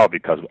solved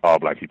because all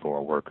black people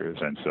are workers,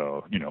 and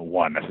so,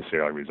 one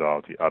necessarily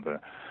resolves the other.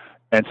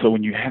 And so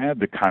when you had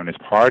the communist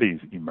parties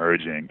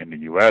emerging in the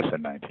U.S.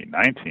 in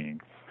 1919,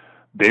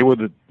 they were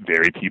the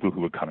very people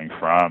who were coming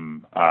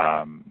from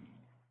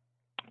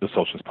the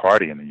Socialist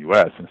Party in the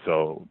U.S., and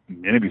so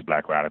many of these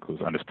black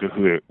radicals understood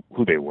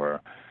who they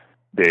were.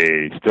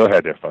 They still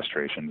had their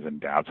frustrations and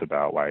doubts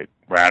about white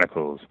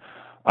radicals.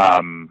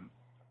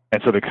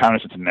 And so the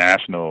Communist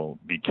International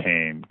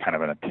became kind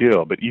of an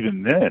appeal. But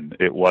even then,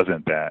 it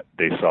wasn't that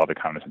they saw the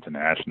Communist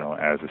International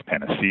as this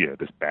panacea,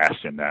 this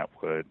bastion that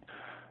would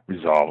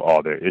resolve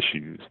all their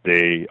issues.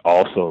 They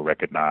also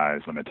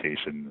recognized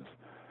limitations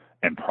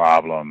and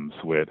problems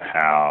with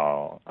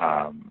how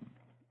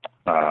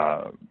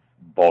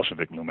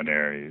Bolshevik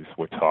luminaries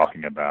were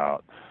talking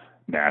about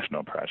national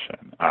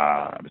oppression.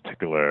 In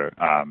particular,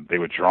 they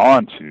were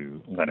drawn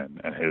to Lenin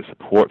and his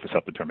support for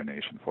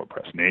self-determination for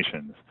oppressed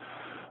nations.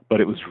 But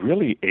it was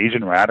really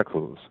Asian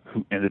radicals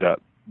who ended up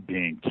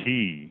being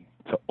key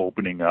to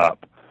opening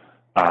up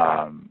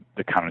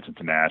the Communist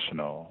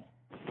International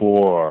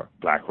for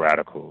black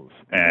radicals.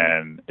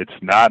 And it's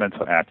not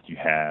until after you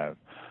have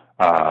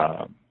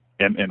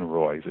M.N.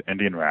 Roy, he's an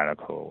Indian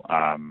radical.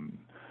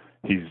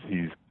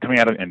 He's coming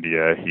out of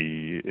India.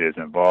 He is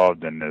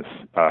involved in this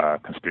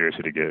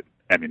conspiracy to get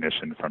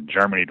ammunition from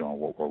Germany during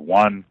World War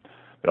I.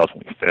 It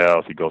ultimately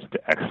fails. He goes into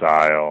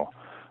exile.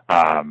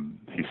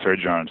 He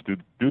sojourns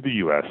through the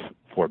U.S.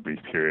 for a brief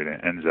period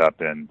and ends up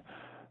in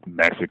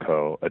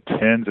Mexico,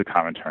 attends a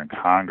Comintern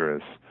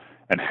Congress,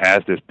 and has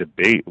this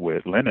debate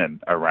with Lenin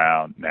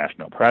around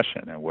national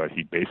oppression. And what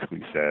he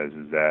basically says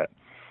is that,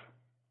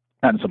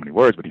 not in so many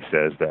words, but he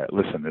says that,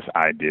 listen, this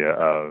idea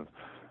of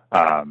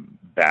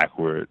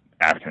backward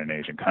African and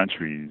Asian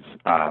countries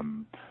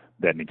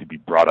that need to be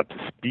brought up to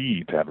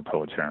speed to have a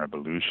proletarian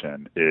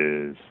revolution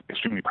is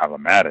extremely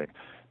problematic.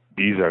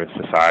 These are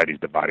societies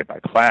divided by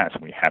class,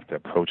 and we have to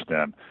approach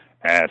them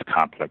as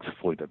complex,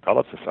 fully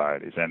developed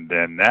societies. And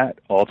then that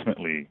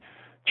ultimately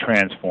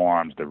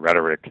transforms the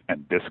rhetoric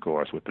and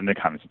discourse within the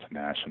Communist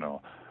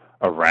International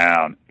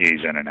around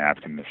Asian and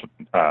African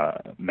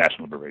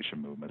national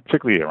liberation movements,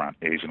 particularly around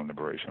Asian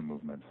liberation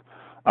movements.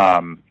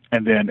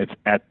 And then it's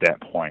at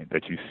that point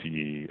that you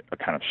see a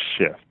kind of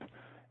shift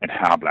in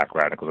how black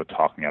radicals are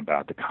talking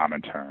about the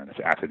Comintern. It's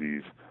after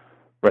these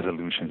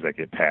resolutions that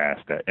get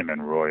passed that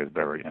M.N. Roy is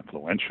very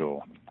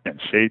influential in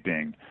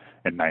shaping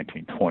in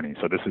 1920.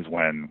 So this is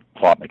when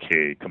Claude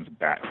McKay comes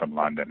back from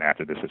London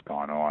after this has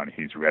gone on.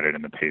 He's read it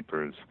in the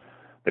papers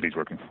that he's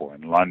working for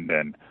in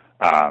London.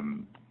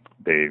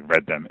 They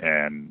read them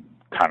in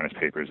communist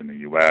papers in the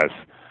U.S.,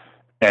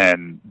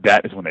 and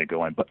that is when they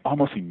go in. But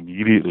almost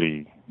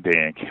immediately they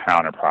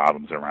encounter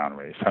problems around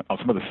race.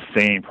 Some of the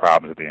same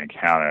problems that they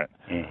encountered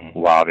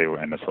while they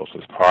were in the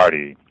Socialist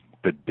Party.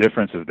 The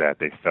difference is that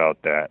they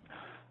felt that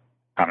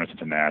Communist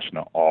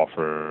International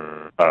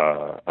offered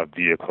a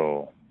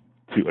vehicle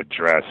to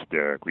address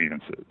their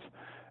grievances.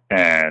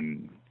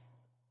 And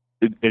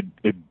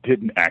it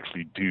didn't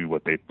actually do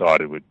what they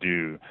thought it would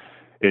do.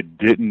 It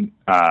didn't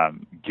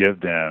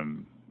give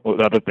them, well,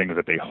 the other thing is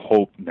that they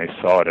hoped and they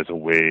saw it as a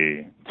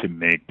way to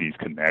make these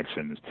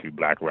connections to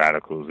black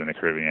radicals in the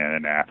Caribbean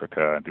and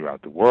Africa and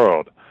throughout the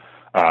world,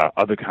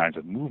 other kinds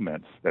of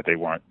movements that they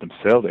weren't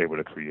themselves able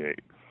to create.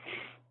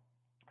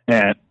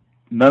 And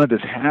none of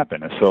this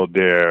happened, and so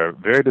they're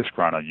very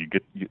disgruntled. You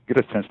get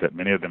a sense that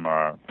many of them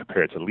are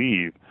prepared to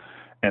leave.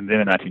 And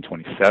then in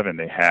 1927,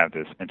 they have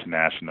this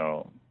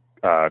International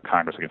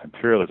Congress Against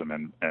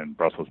Imperialism in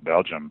Brussels,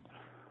 Belgium.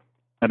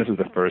 And this is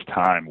the first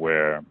time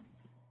where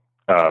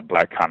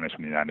black communists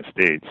from the United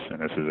States,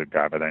 and this is a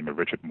guy by the name of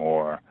Richard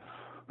Moore,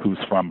 who's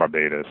from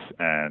Barbados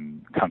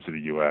and comes to the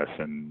U.S.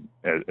 and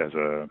as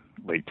a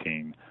late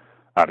teen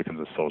becomes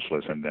a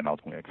socialist and then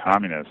ultimately a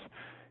communist.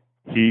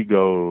 He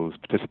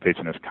participates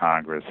in this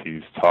Congress.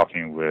 He's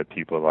talking with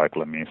people like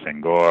Lamine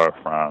Senghor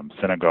from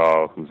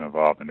Senegal, who's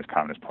involved in this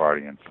Communist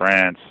Party in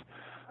France,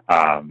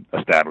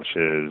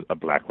 establishes a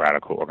black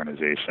radical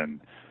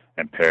organization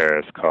in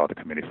Paris called the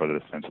Committee for the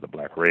Defense of the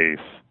Black Race,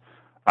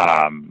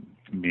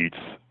 meets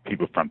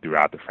people from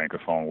throughout the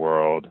Francophone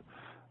world,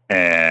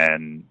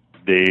 and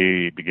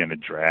they begin to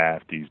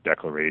draft these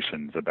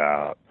declarations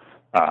about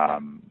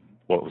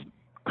what was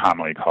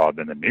commonly called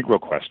then the Negro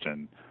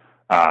question,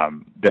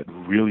 that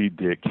really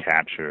did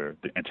capture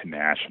the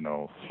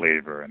international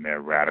flavor and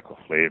their radical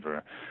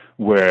flavor,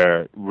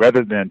 where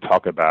rather than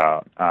talk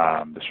about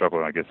the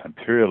struggle against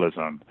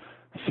imperialism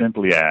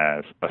simply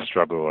as a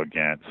struggle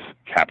against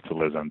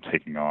capitalism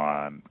taking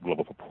on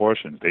global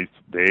proportions,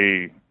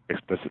 they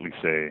explicitly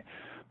say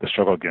the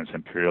struggle against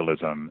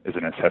imperialism is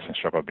an incessant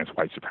struggle against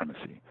white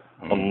supremacy,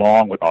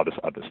 along with all this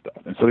other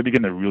stuff. And so they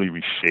begin to really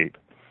reshape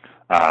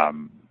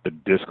the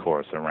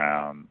discourse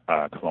around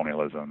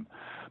colonialism.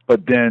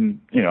 But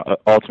then,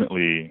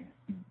 ultimately,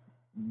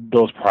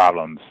 those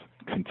problems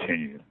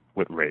continue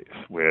with race,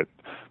 with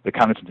the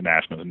Communist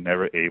International is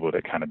never able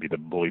to kind of be the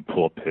bully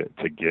pulpit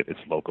to get its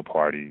local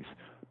parties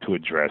to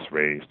address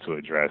race, to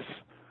address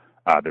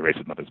the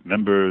racism of its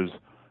members,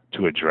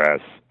 to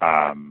address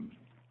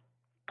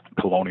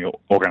colonial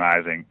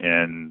organizing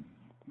in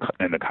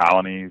the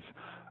colonies.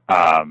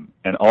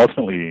 And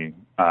ultimately,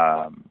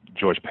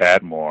 George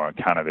Padmore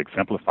kind of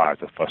exemplifies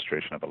the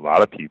frustration of a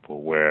lot of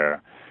people,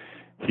 where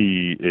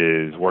he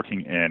is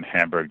working in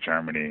Hamburg,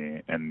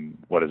 Germany, in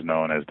what is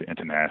known as the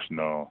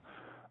International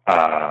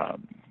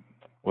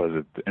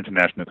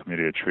International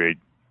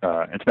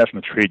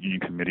Trade Union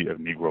Committee of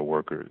Negro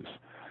Workers.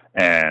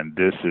 And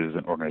this is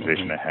an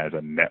organization that has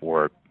a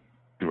network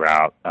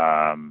throughout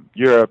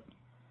Europe,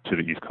 to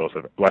the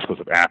west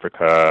coast of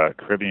Africa,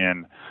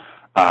 Caribbean,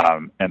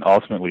 and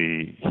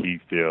ultimately he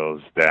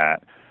feels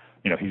that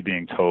he's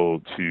being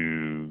told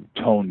to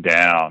tone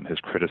down his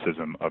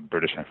criticism of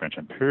British and French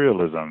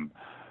imperialism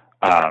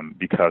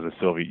because the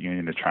Soviet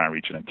Union is trying to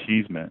reach an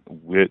appeasement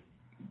with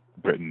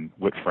Britain,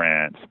 with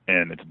France,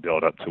 in its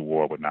build-up to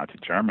war with Nazi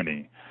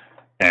Germany.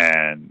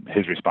 And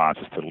his response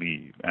is to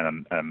leave,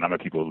 and a number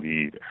of people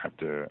leave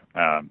after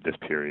this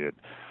period.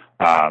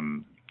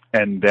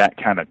 And that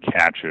kind of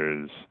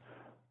captures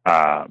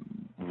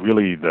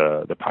really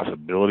the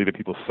possibility that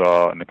people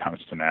saw in the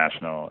Communist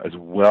International, as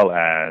well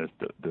as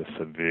the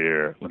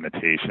severe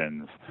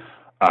limitations.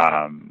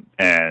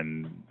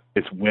 And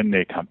it's when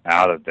they come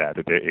out of that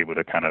they're able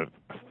to kind of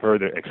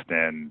further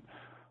extend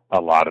a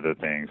lot of the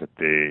things that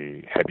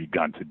they had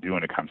begun to do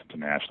in the Communist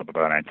International. But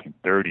by the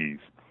 1930s,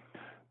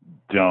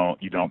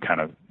 you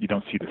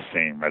don't see the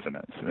same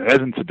resonance. And it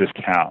isn't to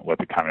discount what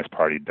the Communist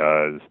Party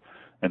does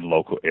in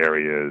local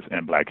areas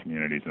and black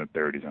communities in the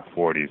 30s and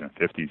 40s and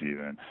 50s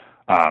even.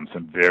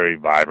 Some very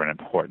vibrant,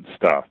 important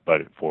stuff.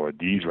 But for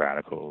these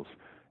radicals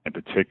in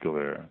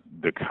particular,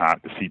 the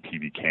CP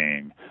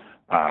became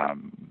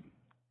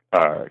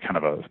kind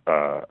of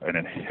an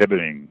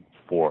inhibiting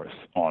force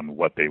on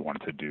what they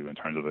wanted to do in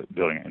terms of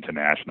building an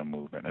international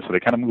movement. And so they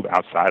kind of move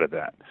outside of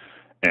that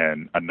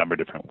in a number of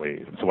different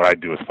ways. And so what I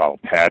do is follow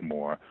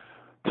Padmore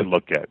to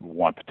look at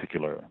one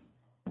particular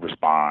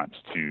response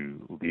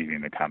to leaving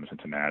the Communist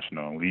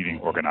International and leaving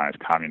organized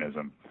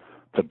communism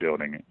to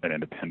building an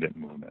independent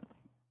movement.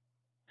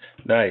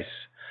 Nice.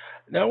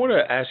 Now I want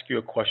to ask you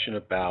a question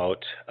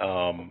about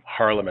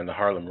Harlem and the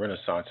Harlem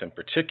Renaissance in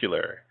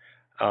particular.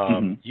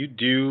 You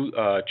do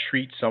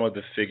treat some of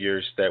the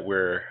figures that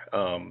we're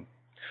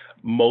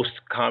most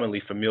commonly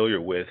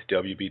familiar with,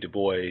 W.B. Du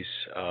Bois,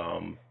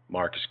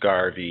 Marcus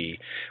Garvey,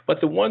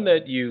 but the one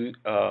that you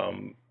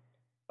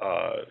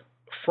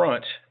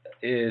front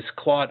is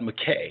Claude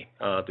McKay,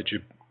 the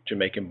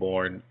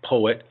Jamaican-born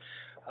poet,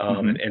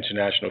 an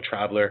international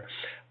traveler.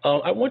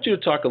 I want you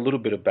to talk a little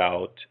bit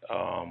about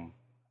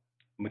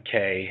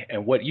McKay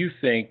and what you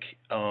think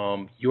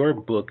your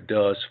book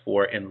does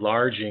for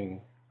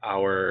enlarging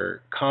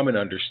our common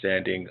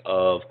understanding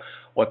of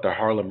what the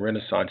Harlem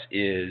Renaissance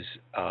is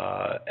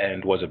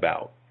and was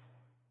about.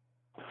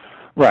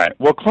 Right.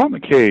 Well, Claude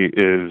McKay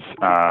is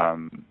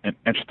an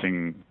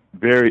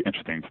very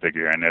interesting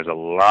figure, and there's a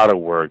lot of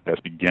work that's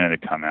beginning to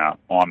come out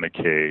on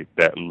McKay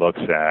that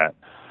looks at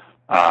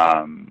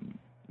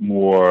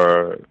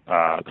more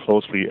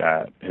closely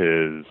at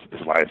his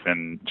life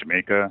in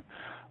Jamaica,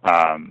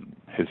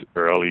 his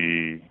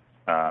early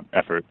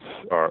efforts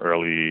or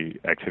early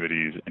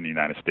activities in the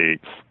United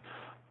States,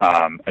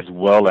 as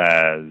well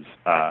as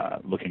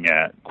looking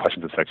at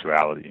questions of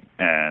sexuality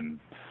and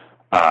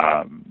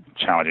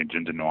challenging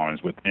gender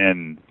norms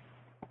within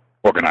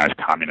organized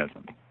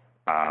communism.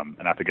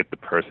 And I forget the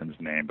person's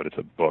name, but it's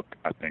a book,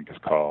 I think it's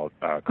called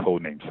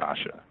Codename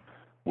Sasha,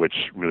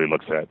 which really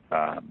looks at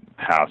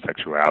how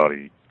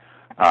sexuality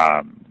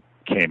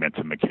came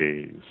into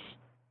McKay's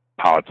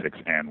politics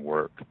and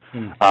work.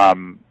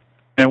 And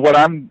what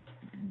I'm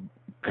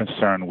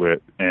concerned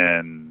with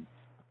in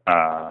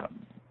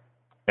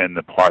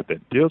the part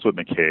that deals with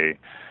McKay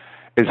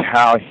is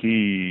how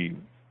he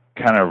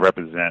kind of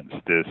represents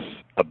this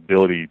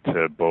ability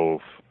to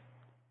both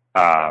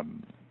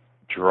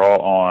draw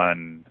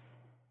on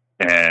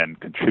and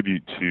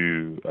contribute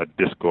to a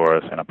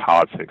discourse and a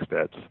politics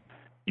that's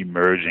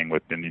emerging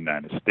within the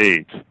United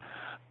States,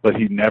 but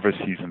he never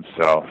sees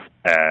himself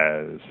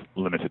as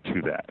limited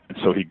to that. And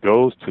so he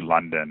goes to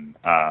London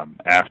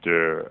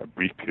after a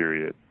brief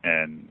period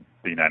in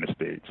the United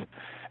States,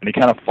 and he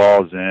kind of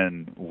falls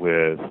in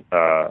with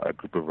a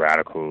group of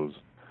radicals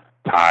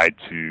tied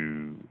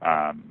to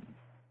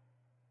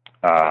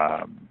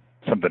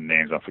some of the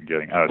names I'm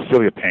forgetting.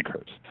 Celia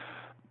Pankhurst,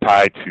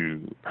 tied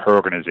to her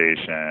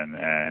organization,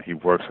 and he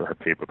works for her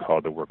paper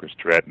called The Workers'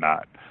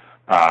 Dreadnought.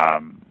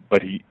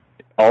 But he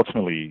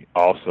ultimately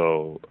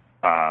also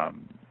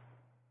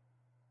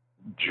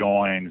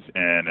joins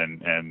in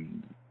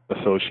and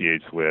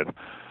associates with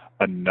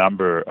a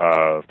number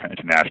of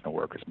international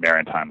workers,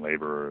 maritime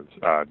laborers,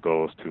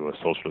 goes to a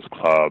socialist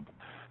club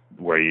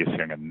where he's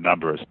hearing a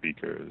number of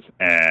speakers,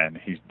 and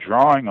he's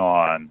drawing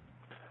on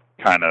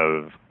kind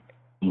of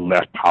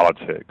left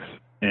politics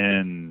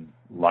in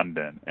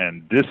London.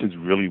 And this is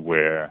really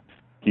where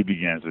he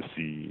begins to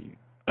see,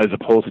 as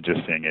opposed to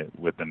just seeing it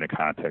within the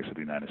context of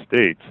the United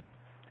States,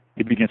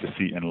 he begins to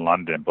see in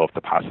London both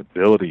the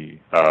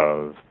possibility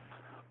of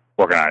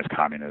organized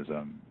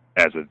communism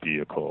as a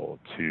vehicle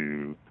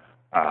to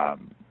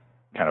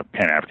kind of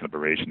Pan-African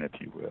liberation, if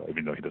you will,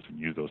 even though he doesn't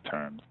use those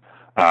terms,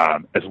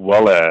 as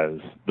well as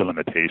the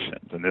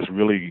limitations. And this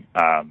really,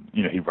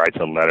 he writes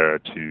a letter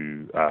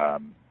to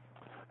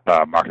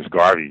Marcus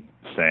Garvey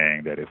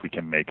saying that if we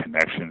can make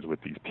connections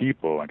with these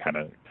people and kind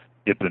of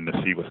get them to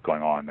see what's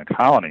going on in the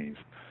colonies,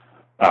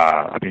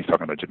 I think he's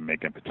talking about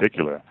Jamaica in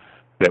particular,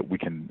 that we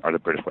can, or the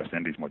British West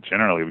Indies more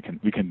generally,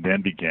 we can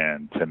then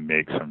begin to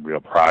make some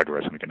real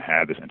progress, and we can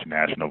have this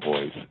international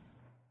voice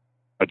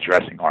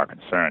addressing our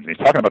concerns. And he's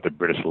talking about the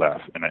British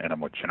left in a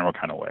more general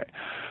kind of way.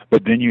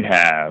 But then you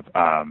have,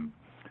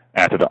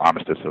 after the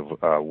armistice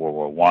of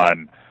World War I,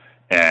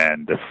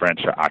 and the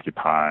French are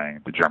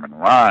occupying the German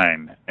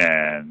Rhine,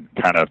 and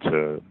kind of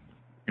to,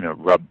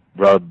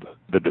 rub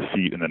the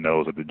defeat in the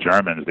nose of the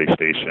Germans, they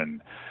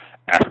station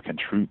African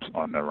troops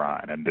on the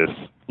Rhine, and this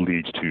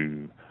leads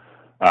to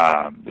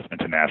this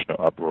international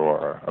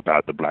uproar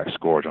about the Black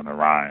Scourge on the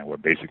Rhine, where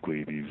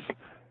basically these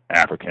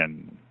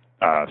African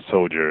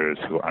soldiers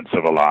who are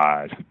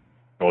uncivilized, who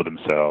throw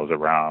themselves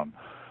around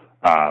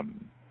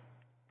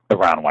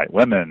white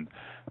women,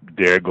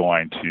 they're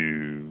going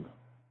to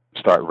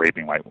start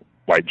raping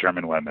white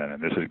German women,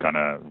 and this is going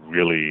to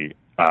really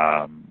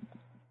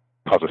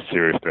cause a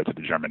serious threat to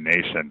the German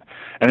nation.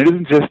 And it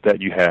isn't just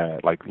that you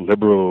had like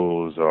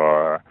liberals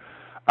or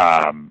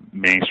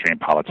mainstream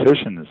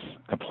politicians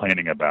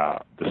complaining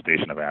about the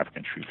station of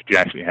African troops. You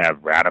actually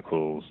have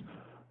radicals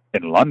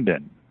in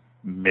London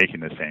making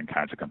the same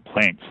kinds of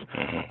complaints.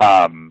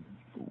 Mm-hmm.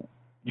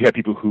 You had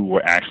people who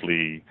were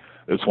actually,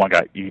 this one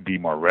guy, E.B.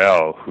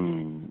 Morel,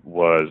 who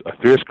was a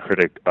fierce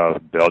critic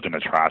of Belgian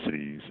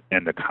atrocities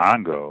in the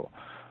Congo,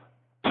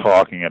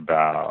 talking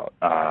about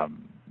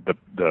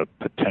the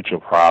potential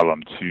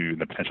problem to,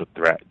 the potential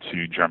threat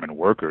to German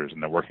workers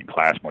and the working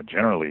class more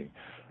generally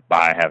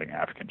by having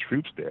African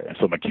troops there. And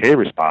so McKay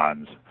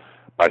responds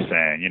by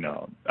saying,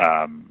 you're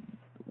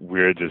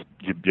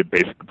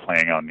basically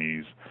playing on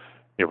these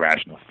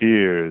irrational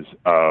fears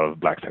of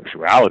black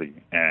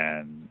sexuality,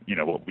 and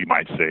what we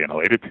might say in a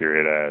later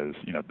period as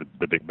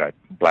the big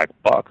black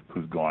buck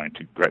who's going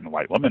to threaten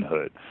white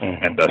womanhood,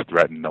 mm-hmm. and thus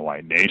threaten the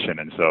white nation.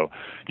 And so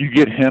you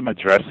get him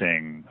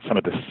addressing some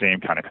of the same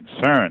kind of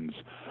concerns,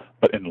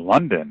 but in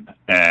London,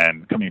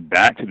 and coming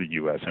back to the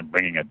U.S. and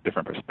bringing a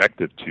different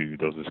perspective to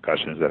those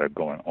discussions that are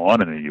going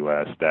on in the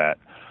U.S. that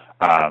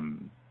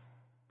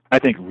I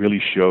think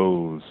really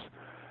shows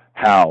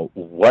how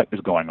what is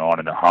going on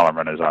in the Harlem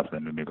Renaissance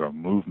and the New Negro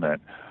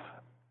movement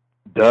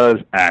does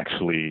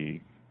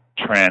actually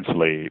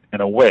translate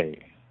in a way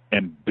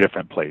in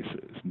different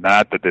places.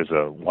 Not that there's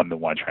a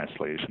one-to-one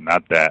translation,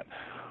 not that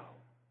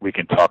we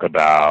can talk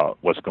about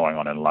what's going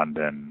on in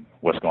London,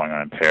 what's going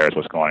on in Paris,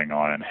 what's going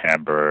on in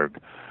Hamburg,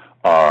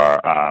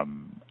 or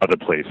other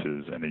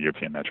places in the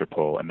European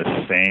metropole in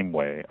the same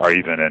way, or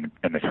even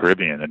in the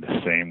Caribbean in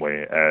the same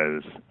way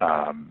as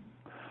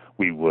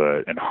we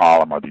would in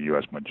Harlem or the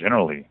U.S. more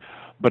generally.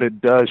 But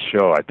it does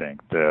show, I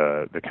think,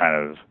 the kind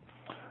of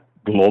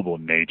global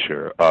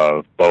nature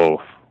of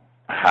both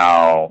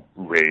how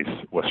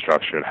race was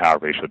structured, how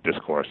racial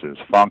discourses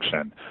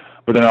function,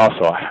 but then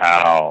also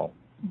how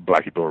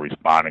black people are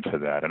responding to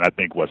that. And I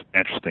think what's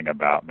interesting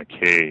about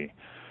McKay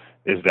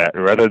is that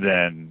rather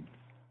than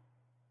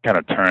kind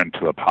of turn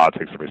to a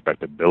politics of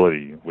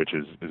respectability, which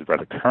is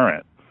rather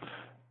current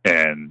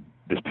in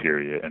this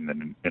period, and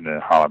then in the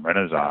Harlem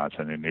Renaissance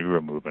and the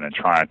Negro movement, and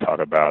try and talk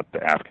about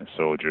the African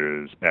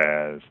soldiers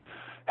as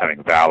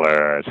having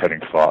valor, as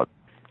having fought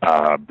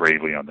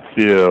bravely on the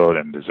field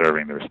and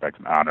deserving the respect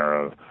and honor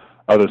of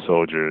other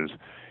soldiers,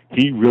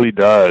 he really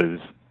does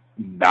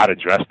not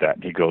address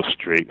that. He goes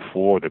straight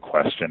for the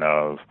question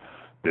of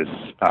this,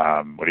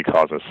 what he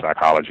calls a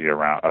psychology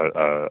around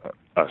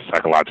a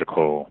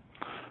psychological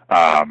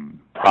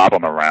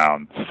problem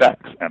around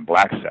sex and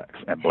black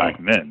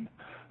men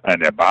and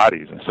their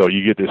bodies. And so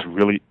you get this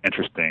really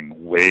interesting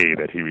way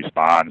that he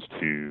responds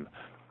to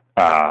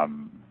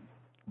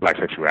black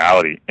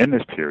sexuality in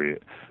this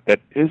period that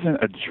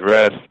isn't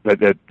addressed,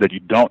 that you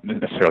don't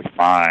necessarily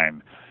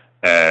find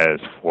as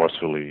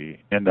forcefully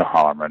in the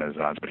Harlem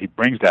Renaissance, but he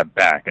brings that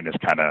back and just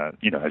kind of,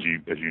 as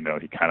you know,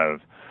 he kind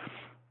of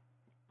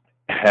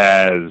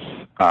has,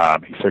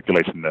 he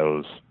circulates in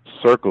those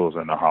circles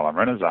in the Harlem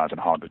Renaissance, and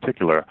Harlem in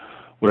particular,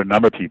 with a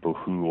number of people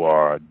who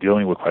are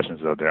dealing with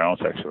questions of their own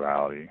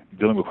sexuality,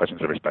 dealing with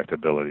questions of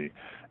respectability,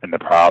 and the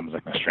problems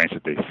and constraints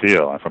that they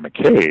feel. And for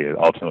McKay, it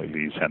ultimately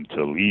leads him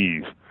to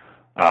leave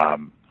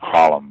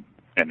Harlem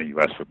and the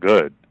U.S. for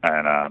good.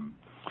 And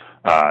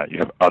you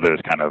have others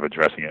kind of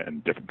addressing it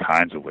in different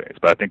kinds of ways.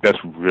 But I think that's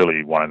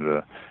really one of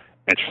the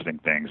interesting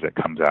things that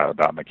comes out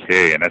about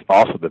McKay, and that's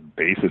also the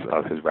basis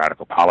of his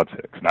radical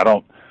politics. And I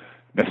don't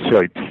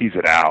necessarily tease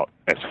it out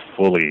as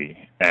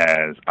fully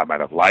as I might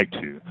have liked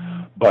to,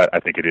 but I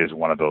think it is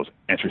one of those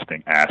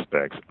interesting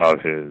aspects of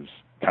his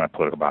kind of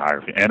political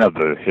biography and of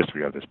the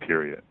history of this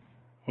period.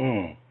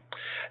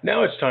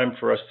 Now it's time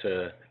for us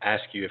to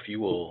ask you if you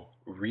will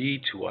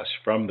read to us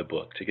from the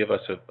book to give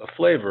us a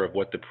flavor of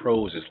what the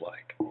prose is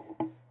like.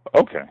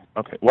 Okay.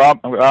 Well,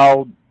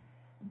 I'll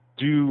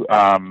do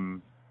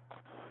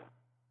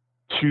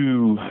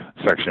two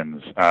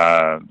sections,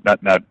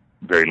 not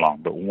very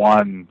long, but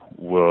one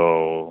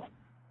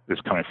is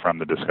coming from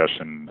the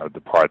discussion of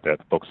the part that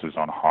focuses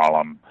on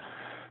Harlem,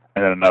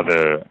 and then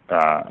another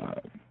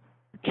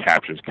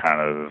captures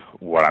kind of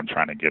what I'm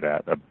trying to get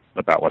at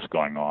about what's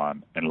going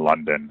on in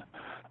London.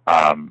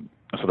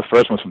 So the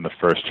first one's from the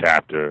first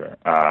chapter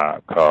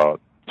called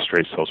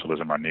Straight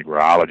Socialism or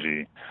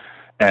Negroology,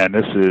 and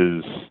this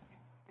is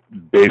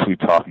basically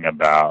talking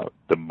about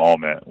the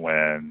moment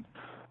when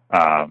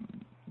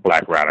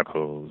black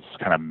radicals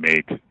kind of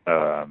make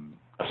a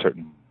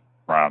certain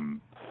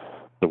from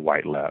the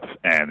white left,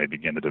 and they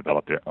begin to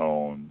develop their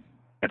own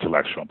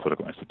intellectual and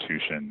political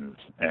institutions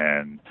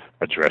and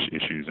address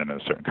issues in a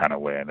certain kind of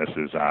way. And this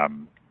is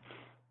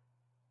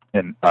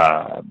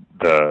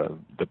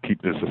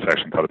this is a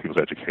section called the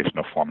People's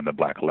Educational Forum and the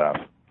Black Left.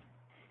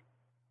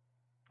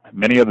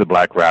 Many of the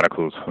black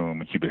radicals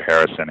whom Hubert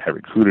Harrison had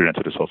recruited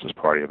into the Socialist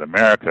Party of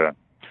America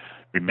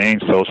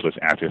remained socialists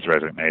after his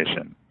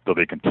resignation, though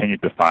they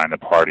continued to find the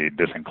party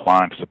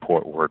disinclined to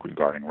support work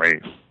regarding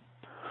race.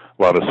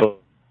 While the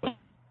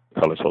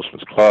Colored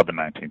Socialist Club in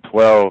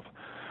 1912,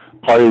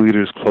 party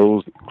leaders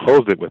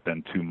closed it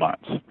within 2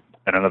 months,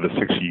 and another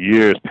 6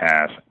 years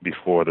passed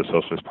before the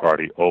Socialist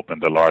Party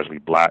opened the largely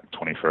black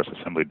 21st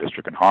Assembly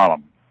District in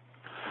Harlem.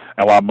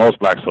 And while most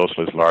black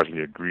socialists largely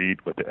agreed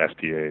with the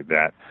SPA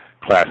that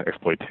class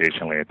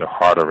exploitation lay at the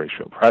heart of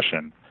racial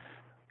oppression,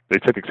 they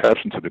took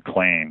exception to the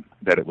claim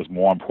that it was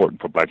more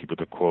important for black people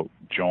to, quote,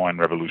 join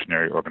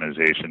revolutionary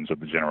organizations of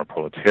the general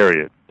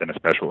proletariat than the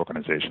special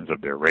organizations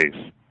of their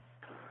race.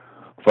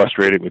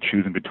 Frustrated with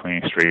choosing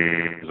between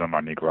straighterism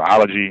or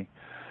negroology,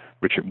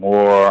 Richard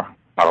Moore,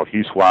 Otto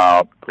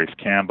Hieswald, Grace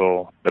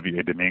Campbell,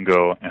 W.A.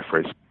 Domingo, and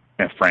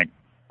Frank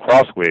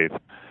Crosswaith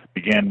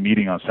began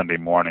meeting on Sunday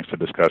mornings to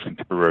discuss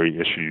contemporary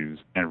issues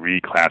and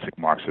read classic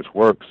Marxist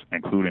works,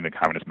 including the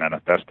Communist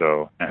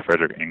Manifesto and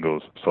Frederick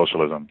Engels'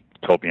 Socialism,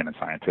 Utopian and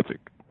Scientific.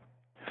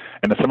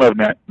 In the summer of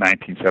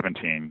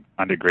 1917,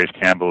 under Grace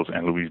Campbell's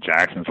and Louise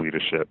Jackson's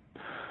leadership,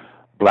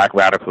 black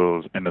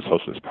radicals in the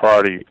Socialist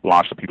Party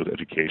launched the People's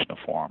Educational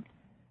Forum.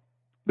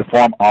 The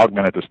forum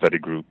augmented the study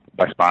group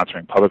by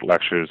sponsoring public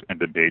lectures and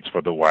debates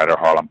for the wider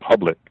Harlem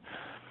public.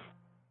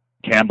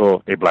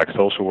 Campbell, a black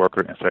social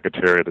worker and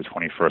secretary of the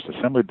 21st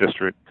Assembly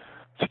District,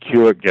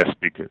 secured guest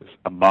speakers,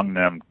 among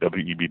them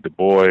W.E.B. Du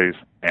Bois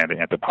and the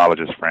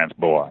anthropologist Franz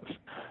Boas,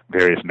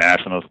 various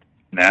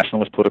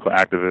nationalist political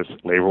activists,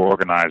 labor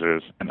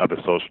organizers, and other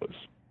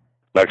socialists.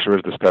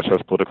 Lecturers discussed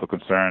such political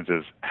concerns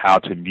as how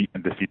to meet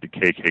and defeat the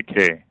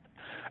KKK,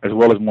 as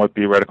well as more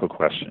theoretical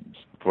questions.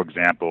 For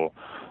example,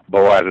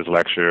 Boas's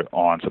lecture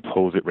on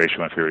supposed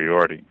racial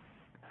inferiority.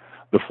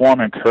 The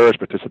forum encouraged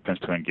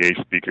participants to engage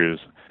speakers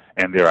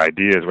and their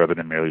ideas rather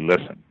than merely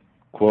listen.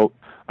 Quote,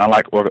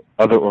 unlike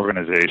other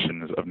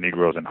organizations of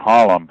Negroes in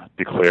Harlem,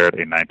 declared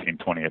a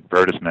 1920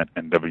 advertisement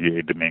in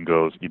W.A.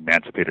 Domingo's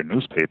Emancipator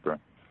newspaper,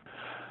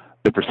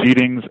 the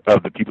proceedings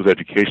of the People's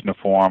Educational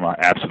Forum are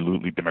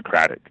absolutely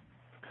democratic.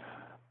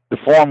 The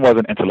forum was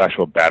an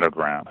intellectual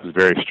battleground whose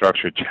very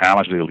structure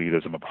challenged the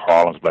elitism of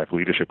Harlem's black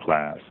leadership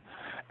class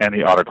and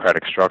the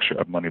autocratic structure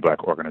of many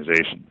black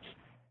organizations.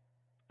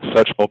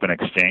 Such open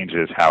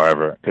exchanges,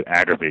 however, could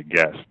aggravate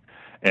guests.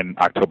 In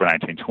October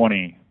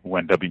 1920,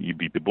 when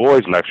W.E.B. Du Bois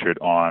lectured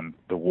on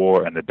the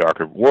war and the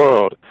darker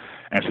world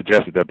and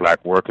suggested that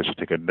black workers should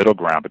take a middle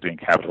ground between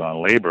capital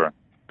and labor,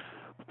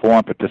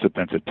 forum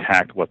participants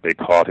attacked what they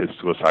called his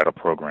suicidal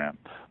program.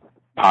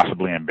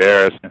 Possibly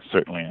embarrassed and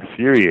certainly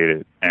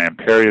infuriated, and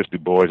imperious Du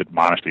Bois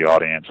admonished the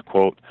audience,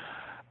 quote,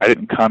 I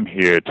didn't come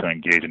here to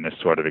engage in this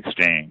sort of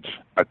exchange.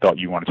 I thought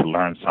you wanted to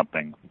learn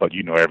something, but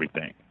you know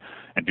everything.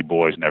 And Du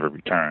Bois never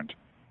returned.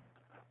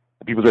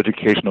 The People's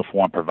Educational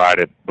Forum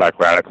provided black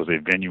radicals a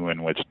venue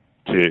in which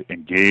to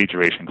engage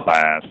race and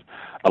class,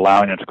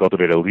 allowing them to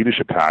cultivate a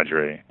leadership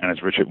cadre, and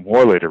as Richard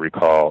Moore later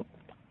recalled,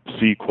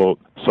 see, quote,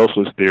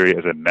 socialist theory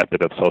as a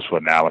method of social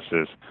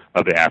analysis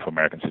of the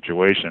Afro-American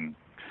situation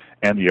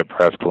and the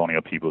oppressed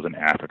colonial peoples in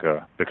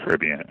Africa, the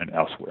Caribbean, and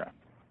elsewhere.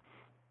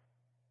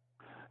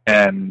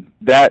 And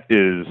that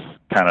is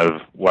kind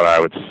of what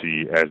I would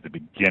see as the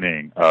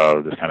beginning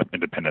of this kind of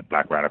independent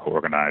black radical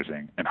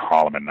organizing in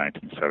Harlem in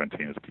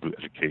 1917 as the People's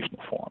Educational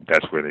Forum.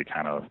 That's where they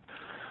kind of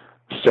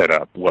set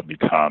up what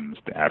becomes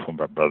the African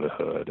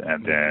Brotherhood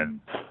and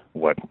then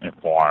what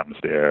informs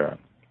their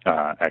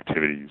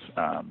activities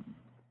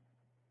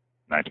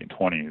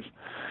 1920s.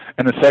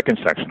 And the second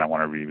section I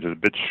want to read, which is a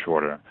bit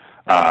shorter,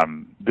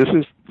 this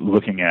is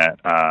looking at,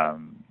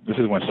 this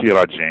is when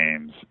C.L.R.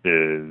 James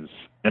is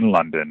in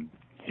London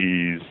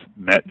He's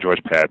met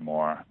George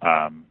Padmore,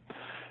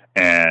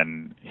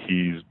 and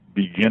he's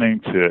beginning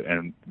to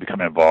and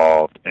become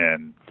involved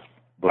in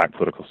black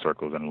political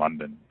circles in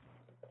London.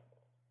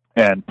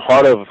 And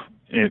part of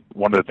it,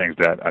 one of the things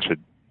that I should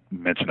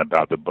mention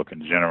about the book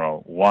in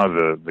general, one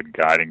of the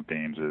guiding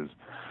themes is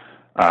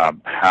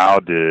how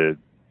did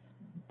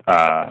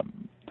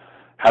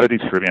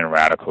these Caribbean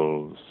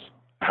radicals,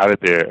 how did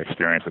their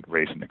experience with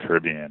race in the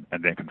Caribbean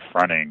and then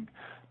confronting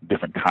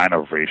different kind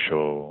of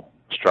racial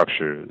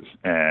structures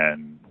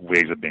and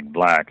ways of being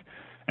black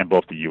in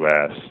both the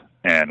U.S.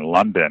 and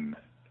London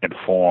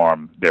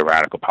inform their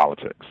radical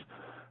politics?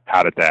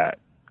 How did that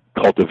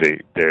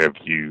cultivate their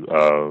view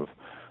of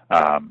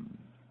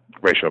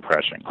racial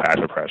oppression, class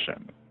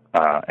oppression,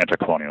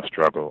 anti-colonial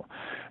struggle?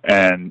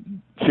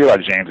 And C.L.R.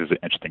 James is an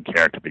interesting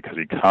character because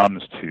he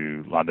comes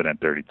to London in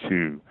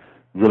 1932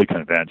 really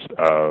convinced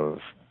of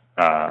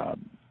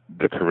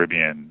the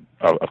Caribbean,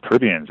 of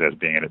Caribbeans as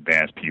being an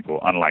advanced people,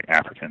 unlike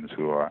Africans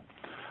who are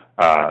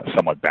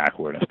somewhat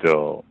backward and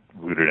still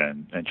rooted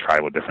in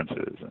tribal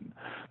differences, and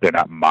they're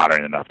not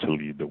modern enough to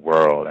lead the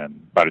world.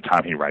 And by the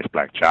time he writes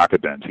Black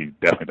Jacobins, he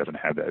definitely doesn't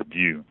have that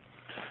view.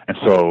 And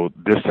so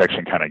this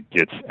section kind of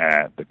gets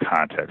at the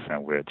context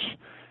in which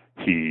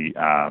he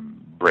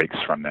breaks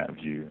from that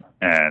view.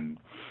 And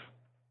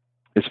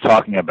it's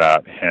talking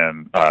about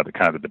him, the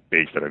kind of the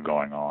debates that are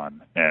going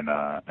on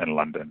in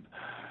London.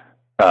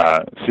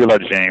 C.L.R.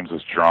 James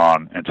was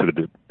drawn into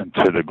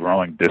the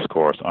growing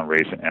discourse on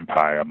race and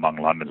empire among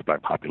London's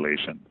black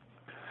population.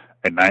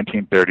 A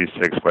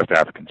 1936 West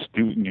African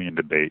Student Union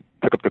debate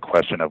took up the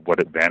question of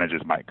what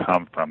advantages might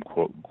come from,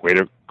 quote,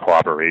 greater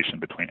cooperation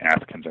between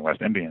Africans and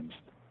West Indians.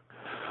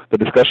 The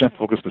discussion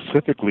focused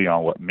specifically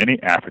on what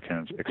many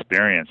Africans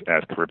experience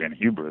as Caribbean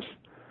hubris.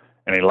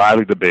 In a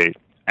lively debate,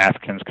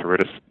 Africans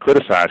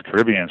criticized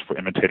Caribbeans for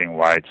imitating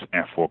whites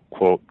and for,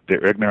 quote,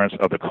 their ignorance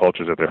of the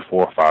cultures of their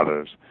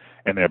forefathers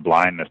and their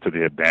blindness to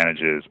the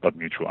advantages of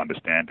mutual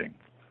understanding.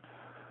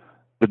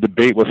 The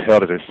debate was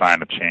held as a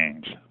sign of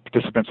change.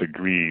 Participants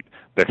agreed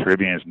that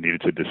Caribbeans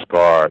needed to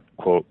discard,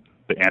 quote,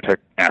 the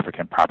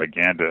anti-African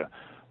propaganda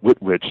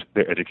with which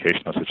their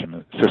educational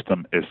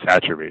system is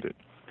saturated,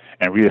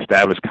 and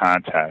reestablish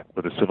contact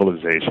with the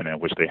civilization in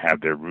which they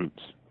have their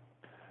roots.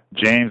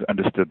 James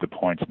understood the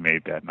points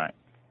made that night.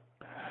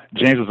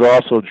 James was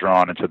also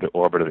drawn into the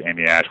orbit of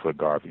Amy Ashwood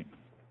Garvey,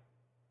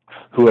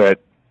 who had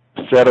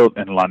settled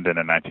in London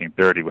in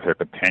 1930 with her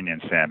companion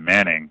Sam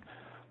Manning,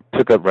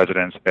 took up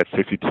residence at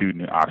 62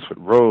 New Oxford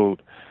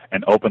Road,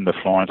 and opened the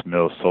Florence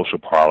Mills Social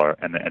Parlor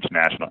and the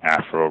International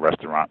Afro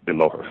restaurant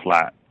below her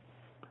flat.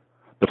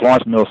 The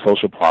Florence Mills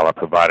Social Parlor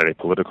provided a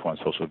political and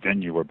social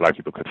venue where black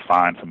people could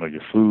find familiar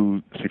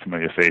food, see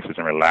familiar faces,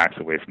 and relax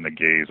away from the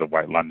gaze of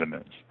white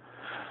Londoners.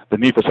 The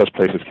need for such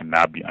places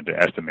cannot be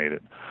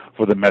underestimated,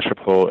 for the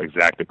metropole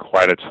exacted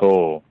quite a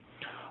toll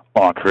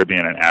on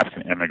Caribbean and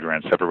African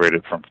immigrants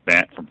separated from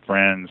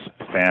friends,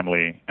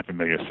 family, and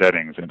familiar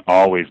settings, and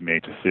always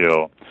made to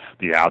feel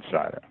the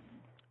outsider.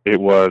 It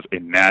was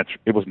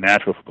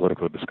natural for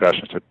political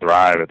discussions to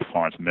thrive at the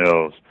Florence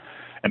Mills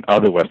and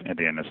other West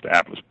End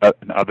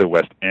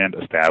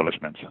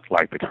establishments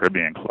like the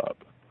Caribbean Club.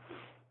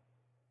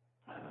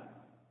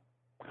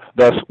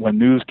 Thus, when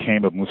news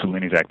came of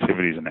Mussolini's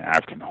activities in the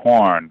African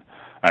Horn,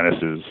 and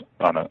this is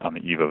on the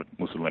eve of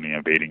Mussolini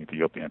invading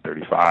Ethiopia in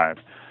 1935,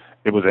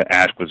 it was at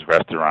Ashwood's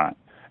restaurant,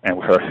 and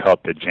with her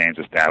help that James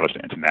established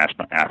the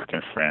International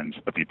African Friends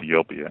of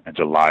Ethiopia in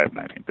July of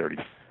 1930.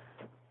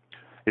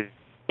 It's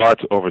hard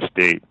to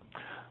overstate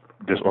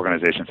this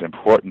organization's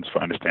importance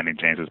for understanding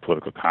James's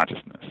political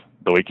consciousness.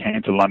 Though he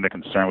came to London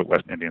concerned with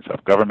West Indian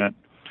self-government,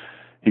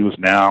 he was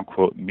now,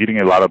 quote, meeting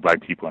a lot of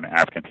black people and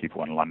African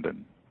people in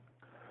London.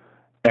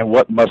 And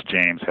what must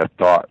James have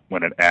thought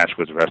when at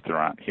Ashwood's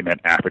restaurant he met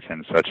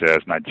Africans such as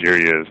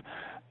Nigeria's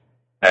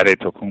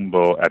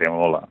Adetokunbo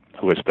Ademola,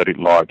 who had studied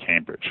law at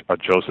Cambridge, or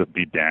Joseph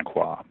B.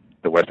 Danquah,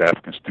 the West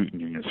African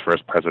Student Union's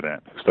first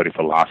president, who studied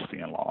philosophy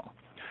and law,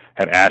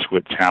 had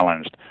Ashwood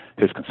challenged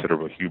his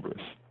considerable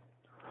hubris.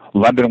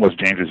 London was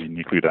James's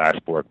uniquely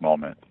diasporic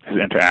moment. His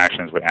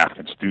interactions with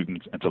African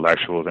students,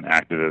 intellectuals, and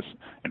activists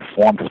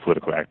informed his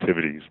political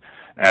activities,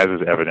 as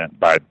is evident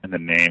in the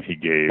name he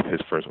gave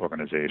his first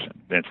organization,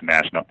 the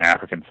International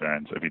African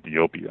Friends of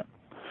Ethiopia.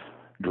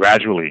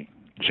 Gradually,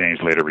 James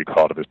later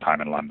recalled of his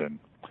time in London,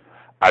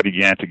 I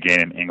began to gain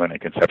in England a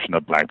conception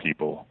of black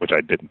people which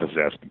I didn't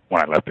possess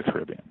when I left the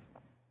Caribbean.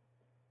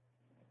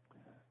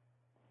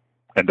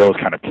 And those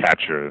kind of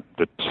capture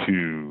the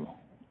two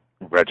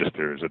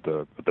registers that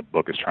the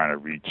book is trying to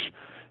reach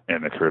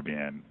in the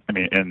Caribbean. I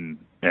mean, in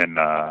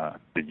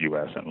the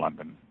U.S. and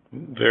London.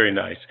 Very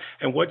nice.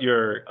 And what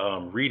you're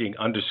reading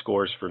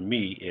underscores for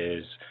me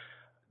is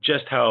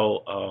just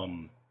how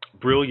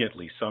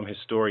brilliantly some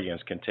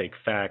historians can take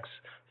facts,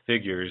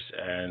 figures,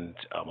 and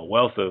a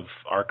wealth of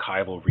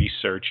archival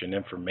research and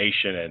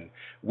information and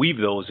weave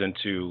those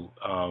into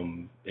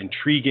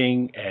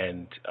intriguing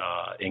and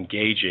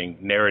engaging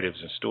narratives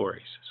and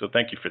stories. So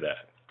thank you for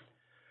that.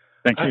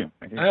 Thank you.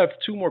 Thank you. I have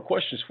two more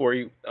questions for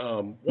you.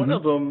 One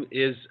of them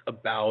is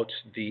about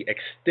the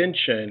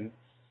extension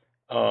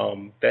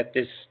that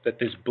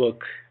this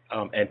book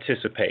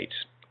anticipates.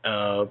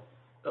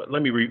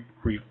 Let me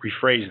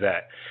rephrase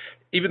that.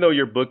 Even though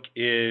your book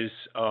is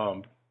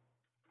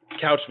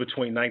couched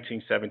between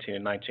 1917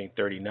 and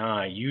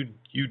 1939,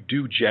 you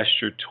do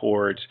gesture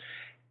towards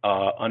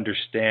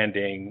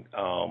understanding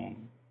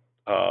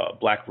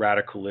Black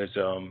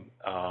radicalism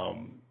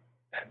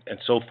and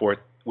so forth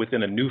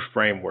within a new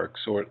framework,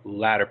 or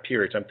latter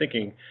periods. I'm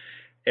thinking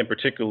in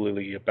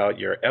particularly about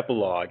your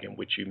epilogue, in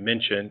which you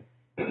mention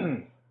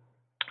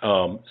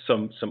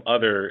some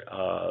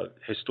other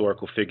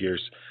historical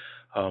figures,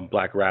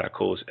 Black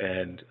radicals,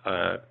 and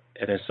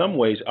in some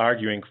ways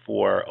arguing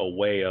for a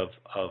way of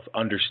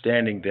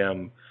understanding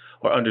them,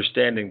 or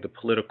understanding the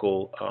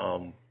political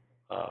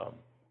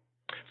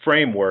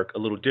framework a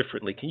little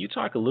differently. Can you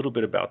talk a little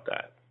bit about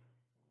that?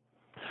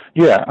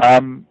 Yeah.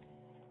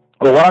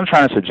 Well, what I'm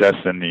trying to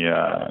suggest in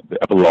the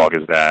epilogue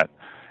is that,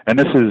 and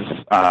this is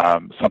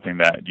something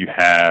that you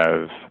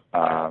have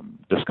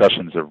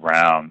discussions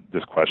around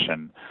this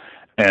question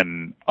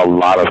in a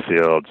lot of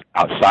fields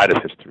outside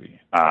of history.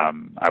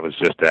 I was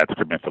just at the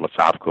Caribbean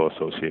Philosophical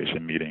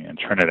Association meeting in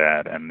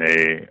Trinidad, and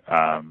they,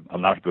 a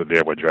lot of people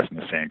there were addressing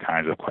the same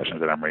kinds of questions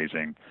that I'm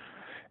raising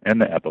in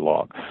the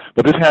epilogue.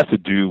 But this has to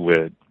do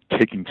with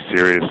taking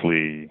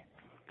seriously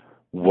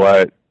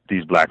what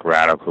these Black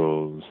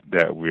radicals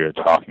that we're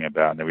talking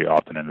about and that we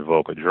often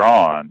invoke or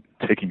draw on,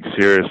 taking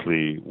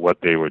seriously what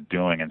they were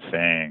doing and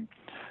saying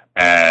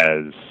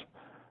as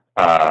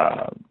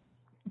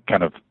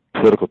kind of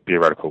political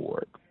theoretical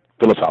work,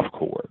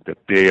 philosophical work, that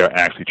they are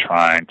actually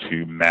trying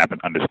to map an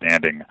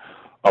understanding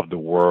of the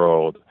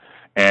world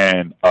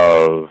and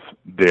of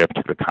their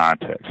particular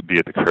context, be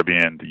it the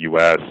Caribbean, the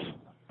U.S.,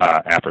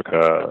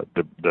 Africa,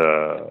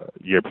 the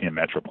European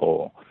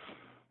metropole,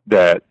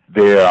 that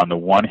they are on the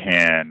one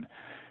hand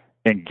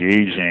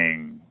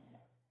engaging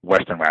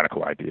Western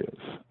radical ideas,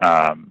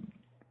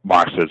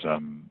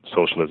 Marxism,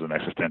 socialism,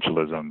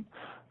 existentialism,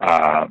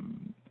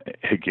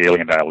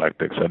 Hegelian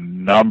dialectics, a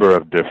number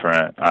of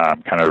different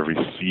kind of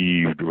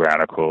received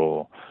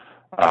radical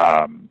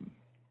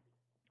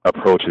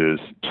approaches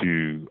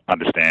to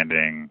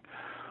understanding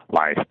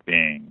life,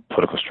 being,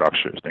 political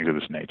structures, things of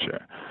this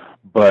nature.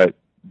 But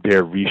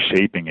they're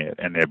reshaping it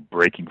and they're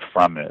breaking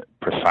from it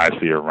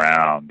precisely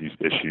around these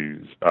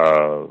issues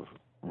of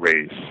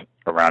race,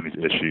 around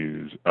these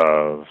issues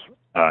of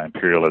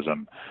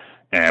imperialism,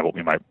 and what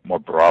we might more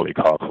broadly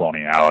call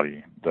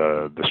coloniality,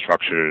 the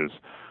structures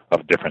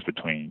of difference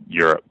between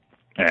Europe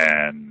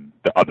and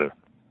the other.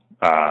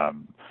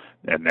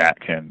 And that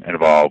can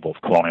involve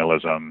both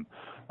colonialism,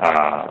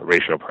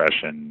 racial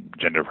oppression,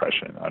 gender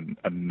oppression,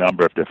 a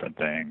number of different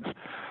things.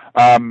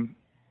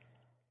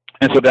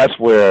 And so that's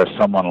where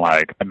someone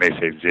like Aimé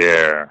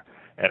Césaire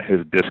and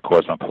his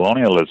discourse on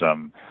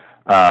colonialism,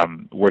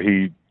 where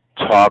he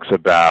talks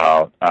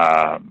about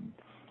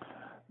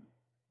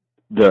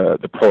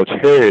the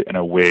proletariat in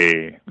a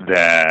way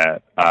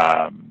that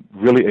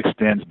really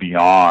extends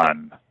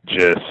beyond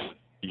just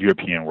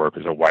European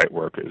workers or white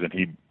workers, and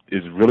he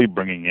is really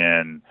bringing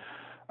in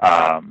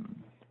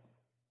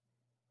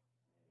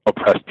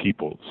oppressed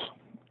peoples,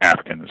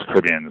 Africans,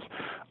 Caribbeans,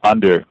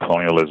 under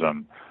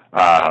colonialism,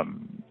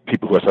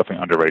 people who are suffering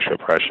under racial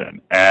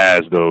oppression,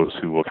 as those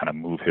who will kind of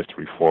move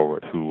history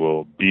forward, who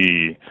will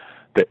be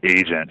the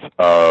agents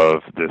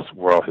of this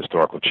world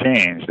historical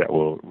change that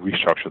will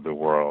restructure the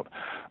world.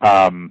 You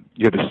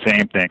have the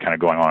same thing kind of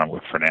going on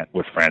with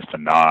Frantz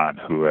Fanon,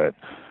 who had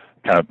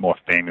kind of more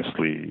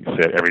famously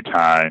said every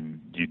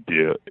time you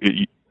deal,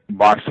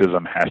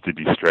 Marxism has to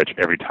be stretched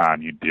every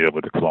time you deal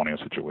with the colonial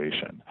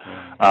situation.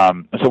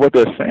 And so what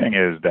they're saying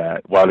is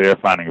that while they're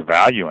finding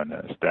value in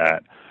this,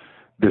 that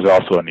there's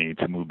also a need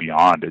to move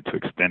beyond it, to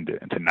extend it,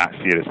 and to not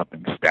see it as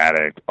something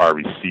static or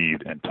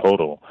received in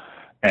total.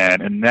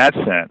 And in that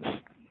sense,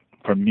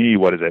 for me,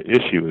 what is at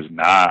issue is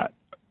not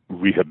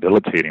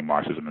rehabilitating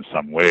Marxism in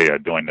some way or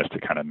doing this to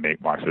kind of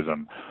make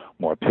Marxism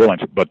more appealing,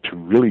 but to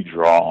really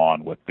draw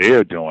on what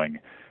they're doing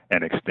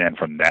and extend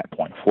from that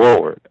point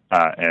forward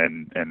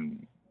and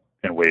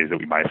in ways that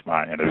we might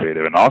find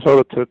innovative. And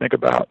also to think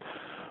about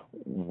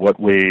what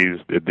ways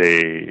did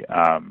they,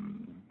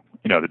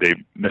 did they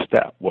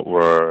misstep? What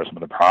were some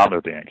of the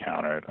problems that they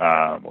encountered?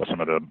 What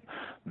some of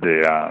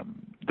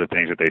the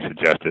things that they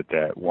suggested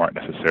that weren't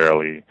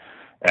necessarily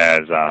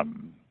as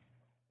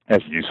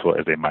useful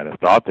as they might have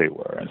thought they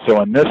were. And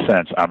so in this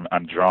sense,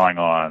 I'm drawing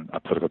on a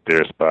political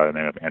theorist by the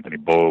name of Anthony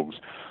Bogues,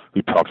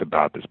 who talks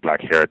about this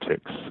black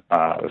heretics,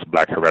 this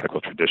black heretical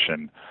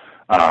tradition,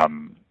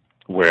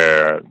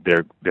 where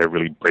they're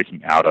really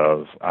breaking out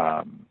of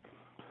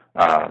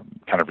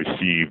kind of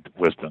received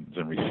wisdoms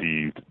and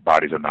received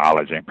bodies of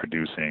knowledge and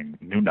producing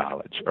new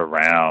knowledge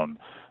around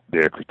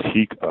their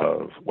critique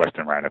of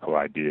Western radical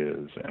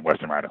ideas and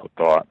Western radical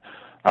thought,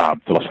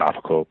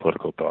 philosophical,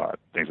 political thought,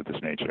 things of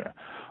this nature.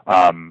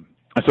 And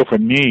so for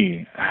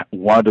me,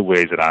 one of the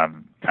ways that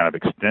I'm kind of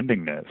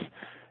extending this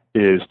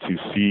is to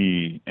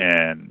see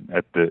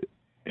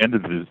end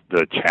of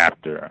the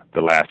chapter,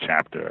 the last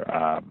chapter,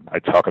 I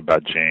talk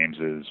about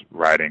James's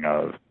writing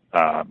of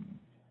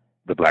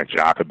the Black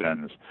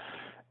Jacobins,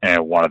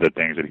 and one of the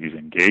things that he's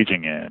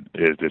engaging in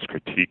is this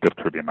critique of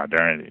Caribbean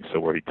modernity. So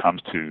where he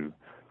comes to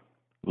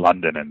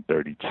London in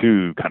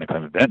 32, kind of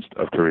convinced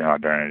of Caribbean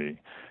modernity,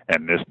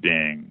 and this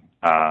being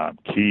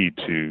key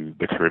to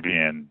the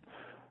Caribbean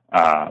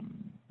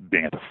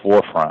being at the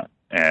forefront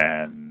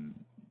and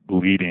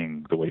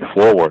leading the way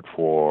forward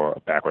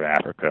for backward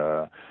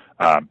Africa,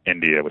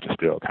 India, which is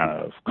still kind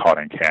of caught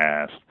in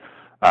cast,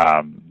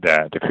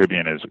 that the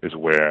Caribbean is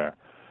where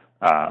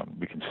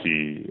we can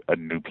see a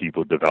new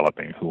people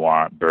developing who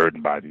aren't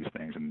burdened by these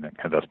things and that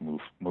can thus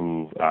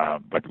move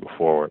Black people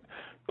forward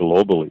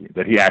globally.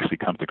 That he actually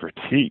comes to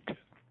critique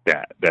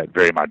that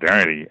very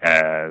modernity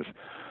as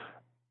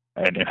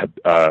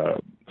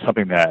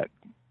something that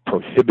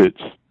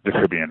prohibits the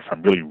Caribbean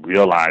from really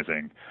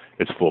realizing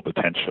its full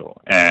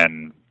potential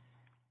and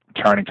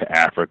turning to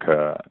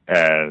Africa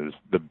as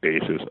the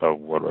basis of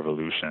world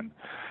revolution.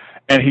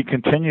 And he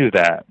continues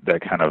that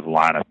kind of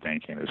line of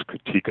thinking, this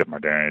critique of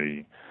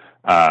modernity,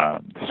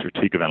 this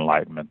critique of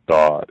Enlightenment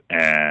thought,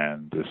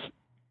 and this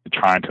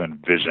trying to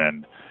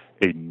envision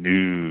a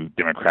new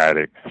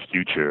democratic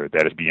future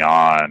that is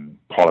beyond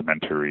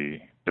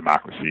parliamentary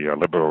democracy or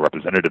liberal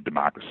representative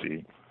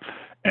democracy,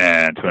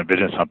 and to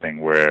envision something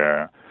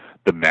where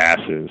the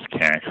masses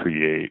can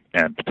create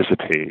and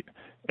participate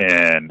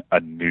in a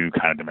new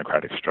kind of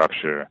democratic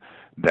structure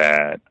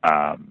that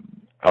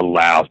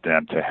allows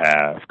them to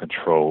have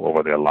control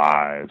over their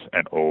lives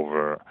and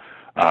over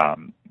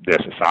their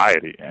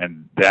society.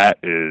 And that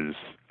is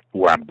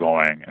where I'm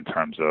going in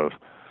terms of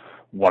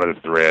one of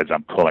the threads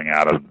I'm pulling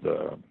out of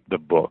the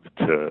book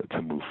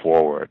to move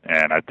forward.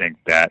 And I think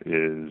that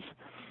is,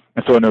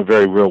 and so in a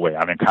very real way,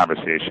 I'm in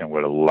conversation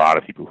with a lot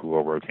of people who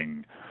are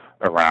working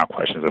around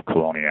questions of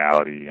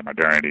coloniality and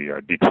modernity or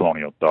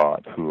decolonial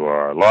thought, who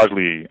are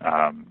largely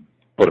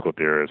political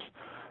theorists,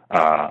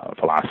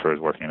 philosophers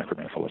working in the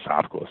Caribbean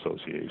Philosophical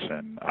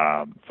Association,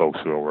 folks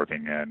who are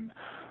working in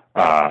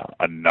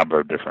a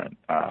number of different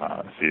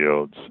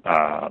fields,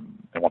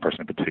 and one person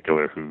in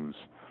particular who's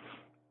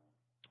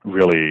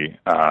really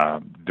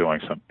doing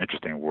some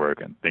interesting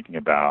work and thinking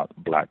about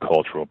Black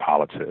cultural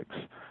politics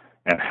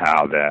and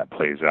how that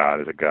plays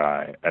out, is a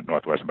guy at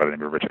Northwestern by the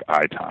name of Richard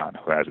Iton,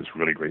 who has this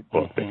really great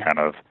book that kind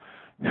of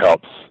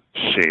helps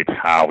shape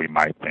how we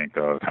might think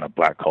of kind of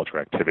Black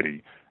cultural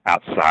activity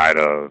outside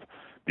of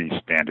these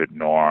standard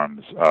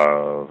norms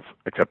of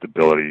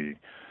acceptability,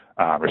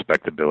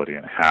 respectability,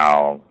 and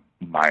how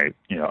might,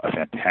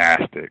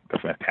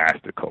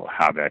 fantastical,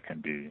 how that can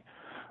be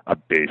a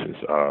basis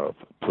of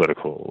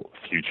political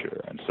future.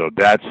 And so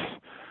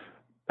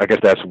I guess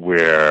that's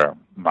where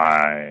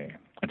my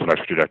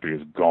intellectual trajectory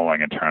is going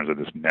in terms of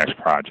this next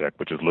project,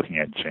 which is looking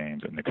at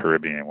James in the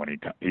Caribbean when he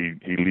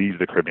leaves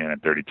the Caribbean in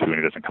 32 and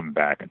he doesn't come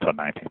back until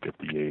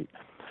 1958,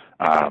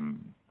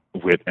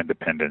 with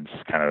independence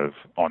kind of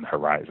on the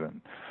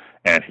horizon.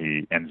 And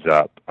he ends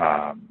up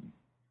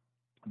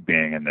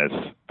being in this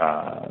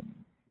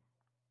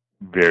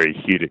very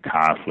heated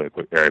conflict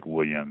with Eric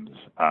Williams,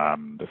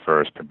 the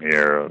first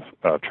premier of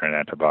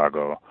Trinidad and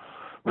Tobago,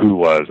 who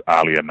was,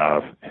 oddly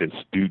enough, his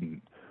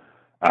student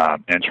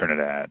in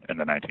Trinidad in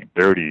the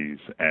 1930s,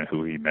 and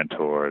who he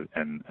mentored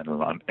in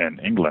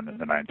England in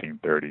the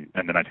 1920s,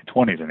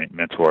 and he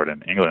mentored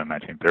in England in the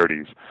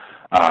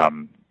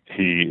 1930s.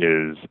 He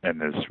is in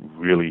this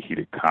really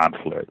heated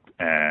conflict,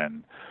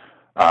 and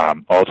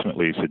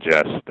ultimately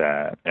suggests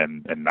that,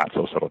 in not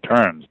so subtle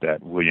terms,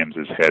 that Williams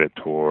is headed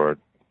toward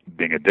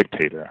being a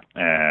dictator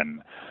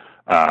and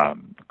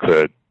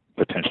could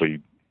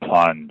potentially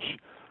plunge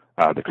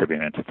the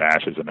Caribbean into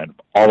fascism. And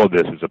all of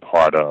this is a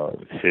part of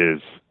his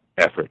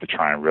effort to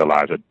try and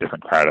realize a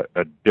different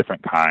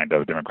kind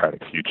of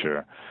democratic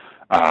future,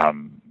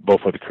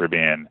 both for the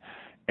Caribbean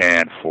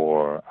and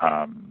for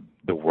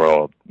the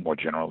world more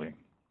generally.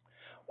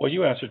 Well,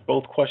 you answered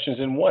both questions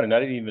in one, and I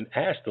didn't even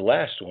ask the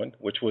last one,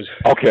 which was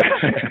okay.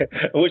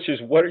 Which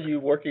is, what are you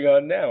working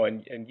on now?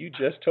 And you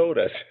just told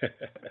us.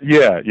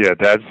 Yeah,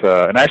 that's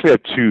and I actually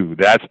have two.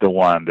 That's the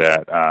one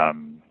that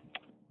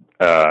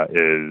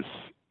is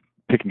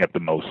picking up the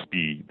most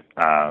speed,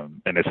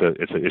 and it's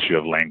an issue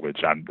of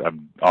language. I've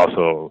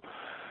also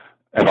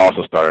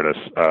started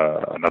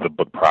another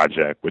book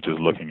project, which is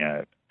looking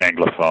at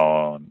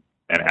Anglophone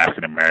and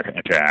African American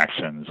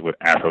interactions with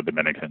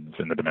Afro-Dominicans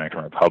in the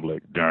Dominican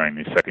Republic during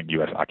the second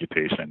U.S.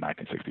 occupation in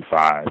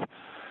 1965.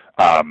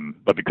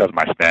 But because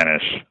my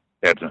Spanish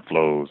ebbs and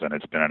flows, and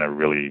it's been in a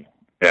really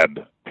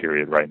ebb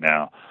period right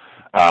now,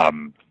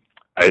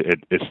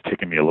 it's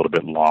taken me a little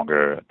bit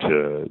longer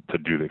to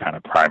do the kind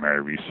of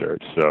primary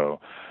research. So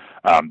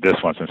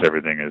this one, since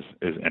everything is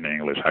in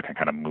English, I can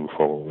kind of move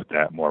forward with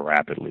that more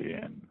rapidly,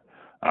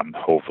 and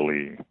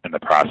hopefully in the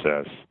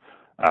process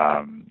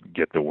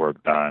get the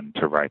work done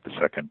to write the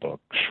second book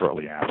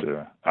shortly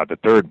after, the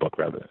third book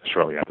rather,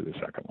 shortly after the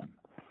second one.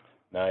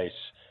 Nice.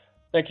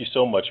 Thank you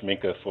so much,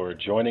 Minkah, for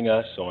joining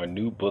us on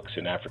New Books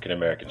in African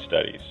American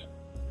Studies.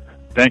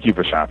 Thank you,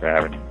 Prashant, for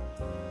having me.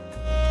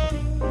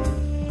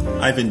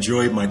 I've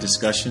enjoyed my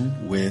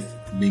discussion with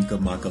Minka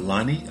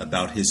Makalani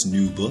about his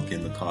new book,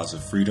 In the Cause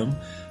of Freedom,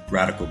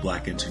 Radical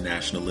Black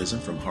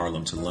Internationalism from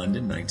Harlem to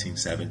London,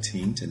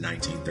 1917 to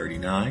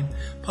 1939,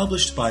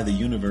 published by the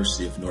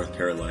University of North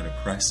Carolina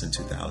Press in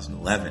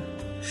 2011.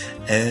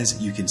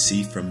 As you can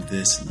see from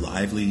this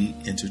lively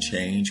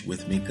interchange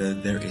with Minka,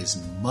 there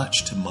is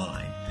much to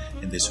mine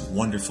in this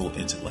wonderful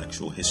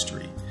intellectual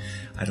history.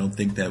 I don't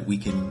think that we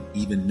can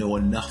even know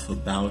enough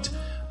about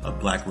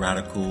Black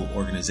radical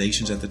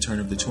organizations at the turn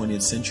of the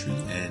 20th century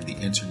and the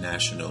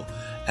international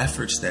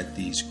efforts that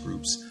these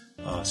groups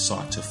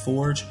sought to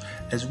forge,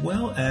 as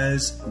well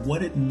as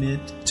what it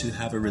meant to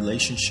have a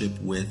relationship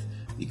with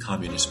the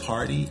Communist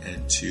Party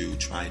and to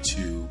try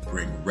to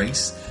bring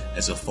race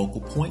as a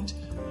focal point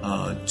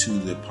to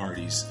the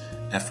party's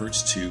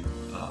efforts to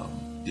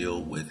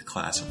deal with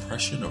class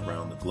oppression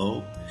around the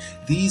globe.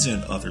 These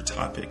and other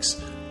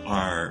topics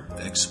are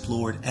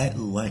explored at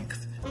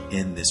length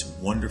in this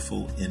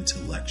wonderful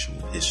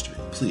intellectual history.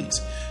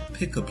 Please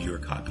pick up your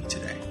copy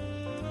today.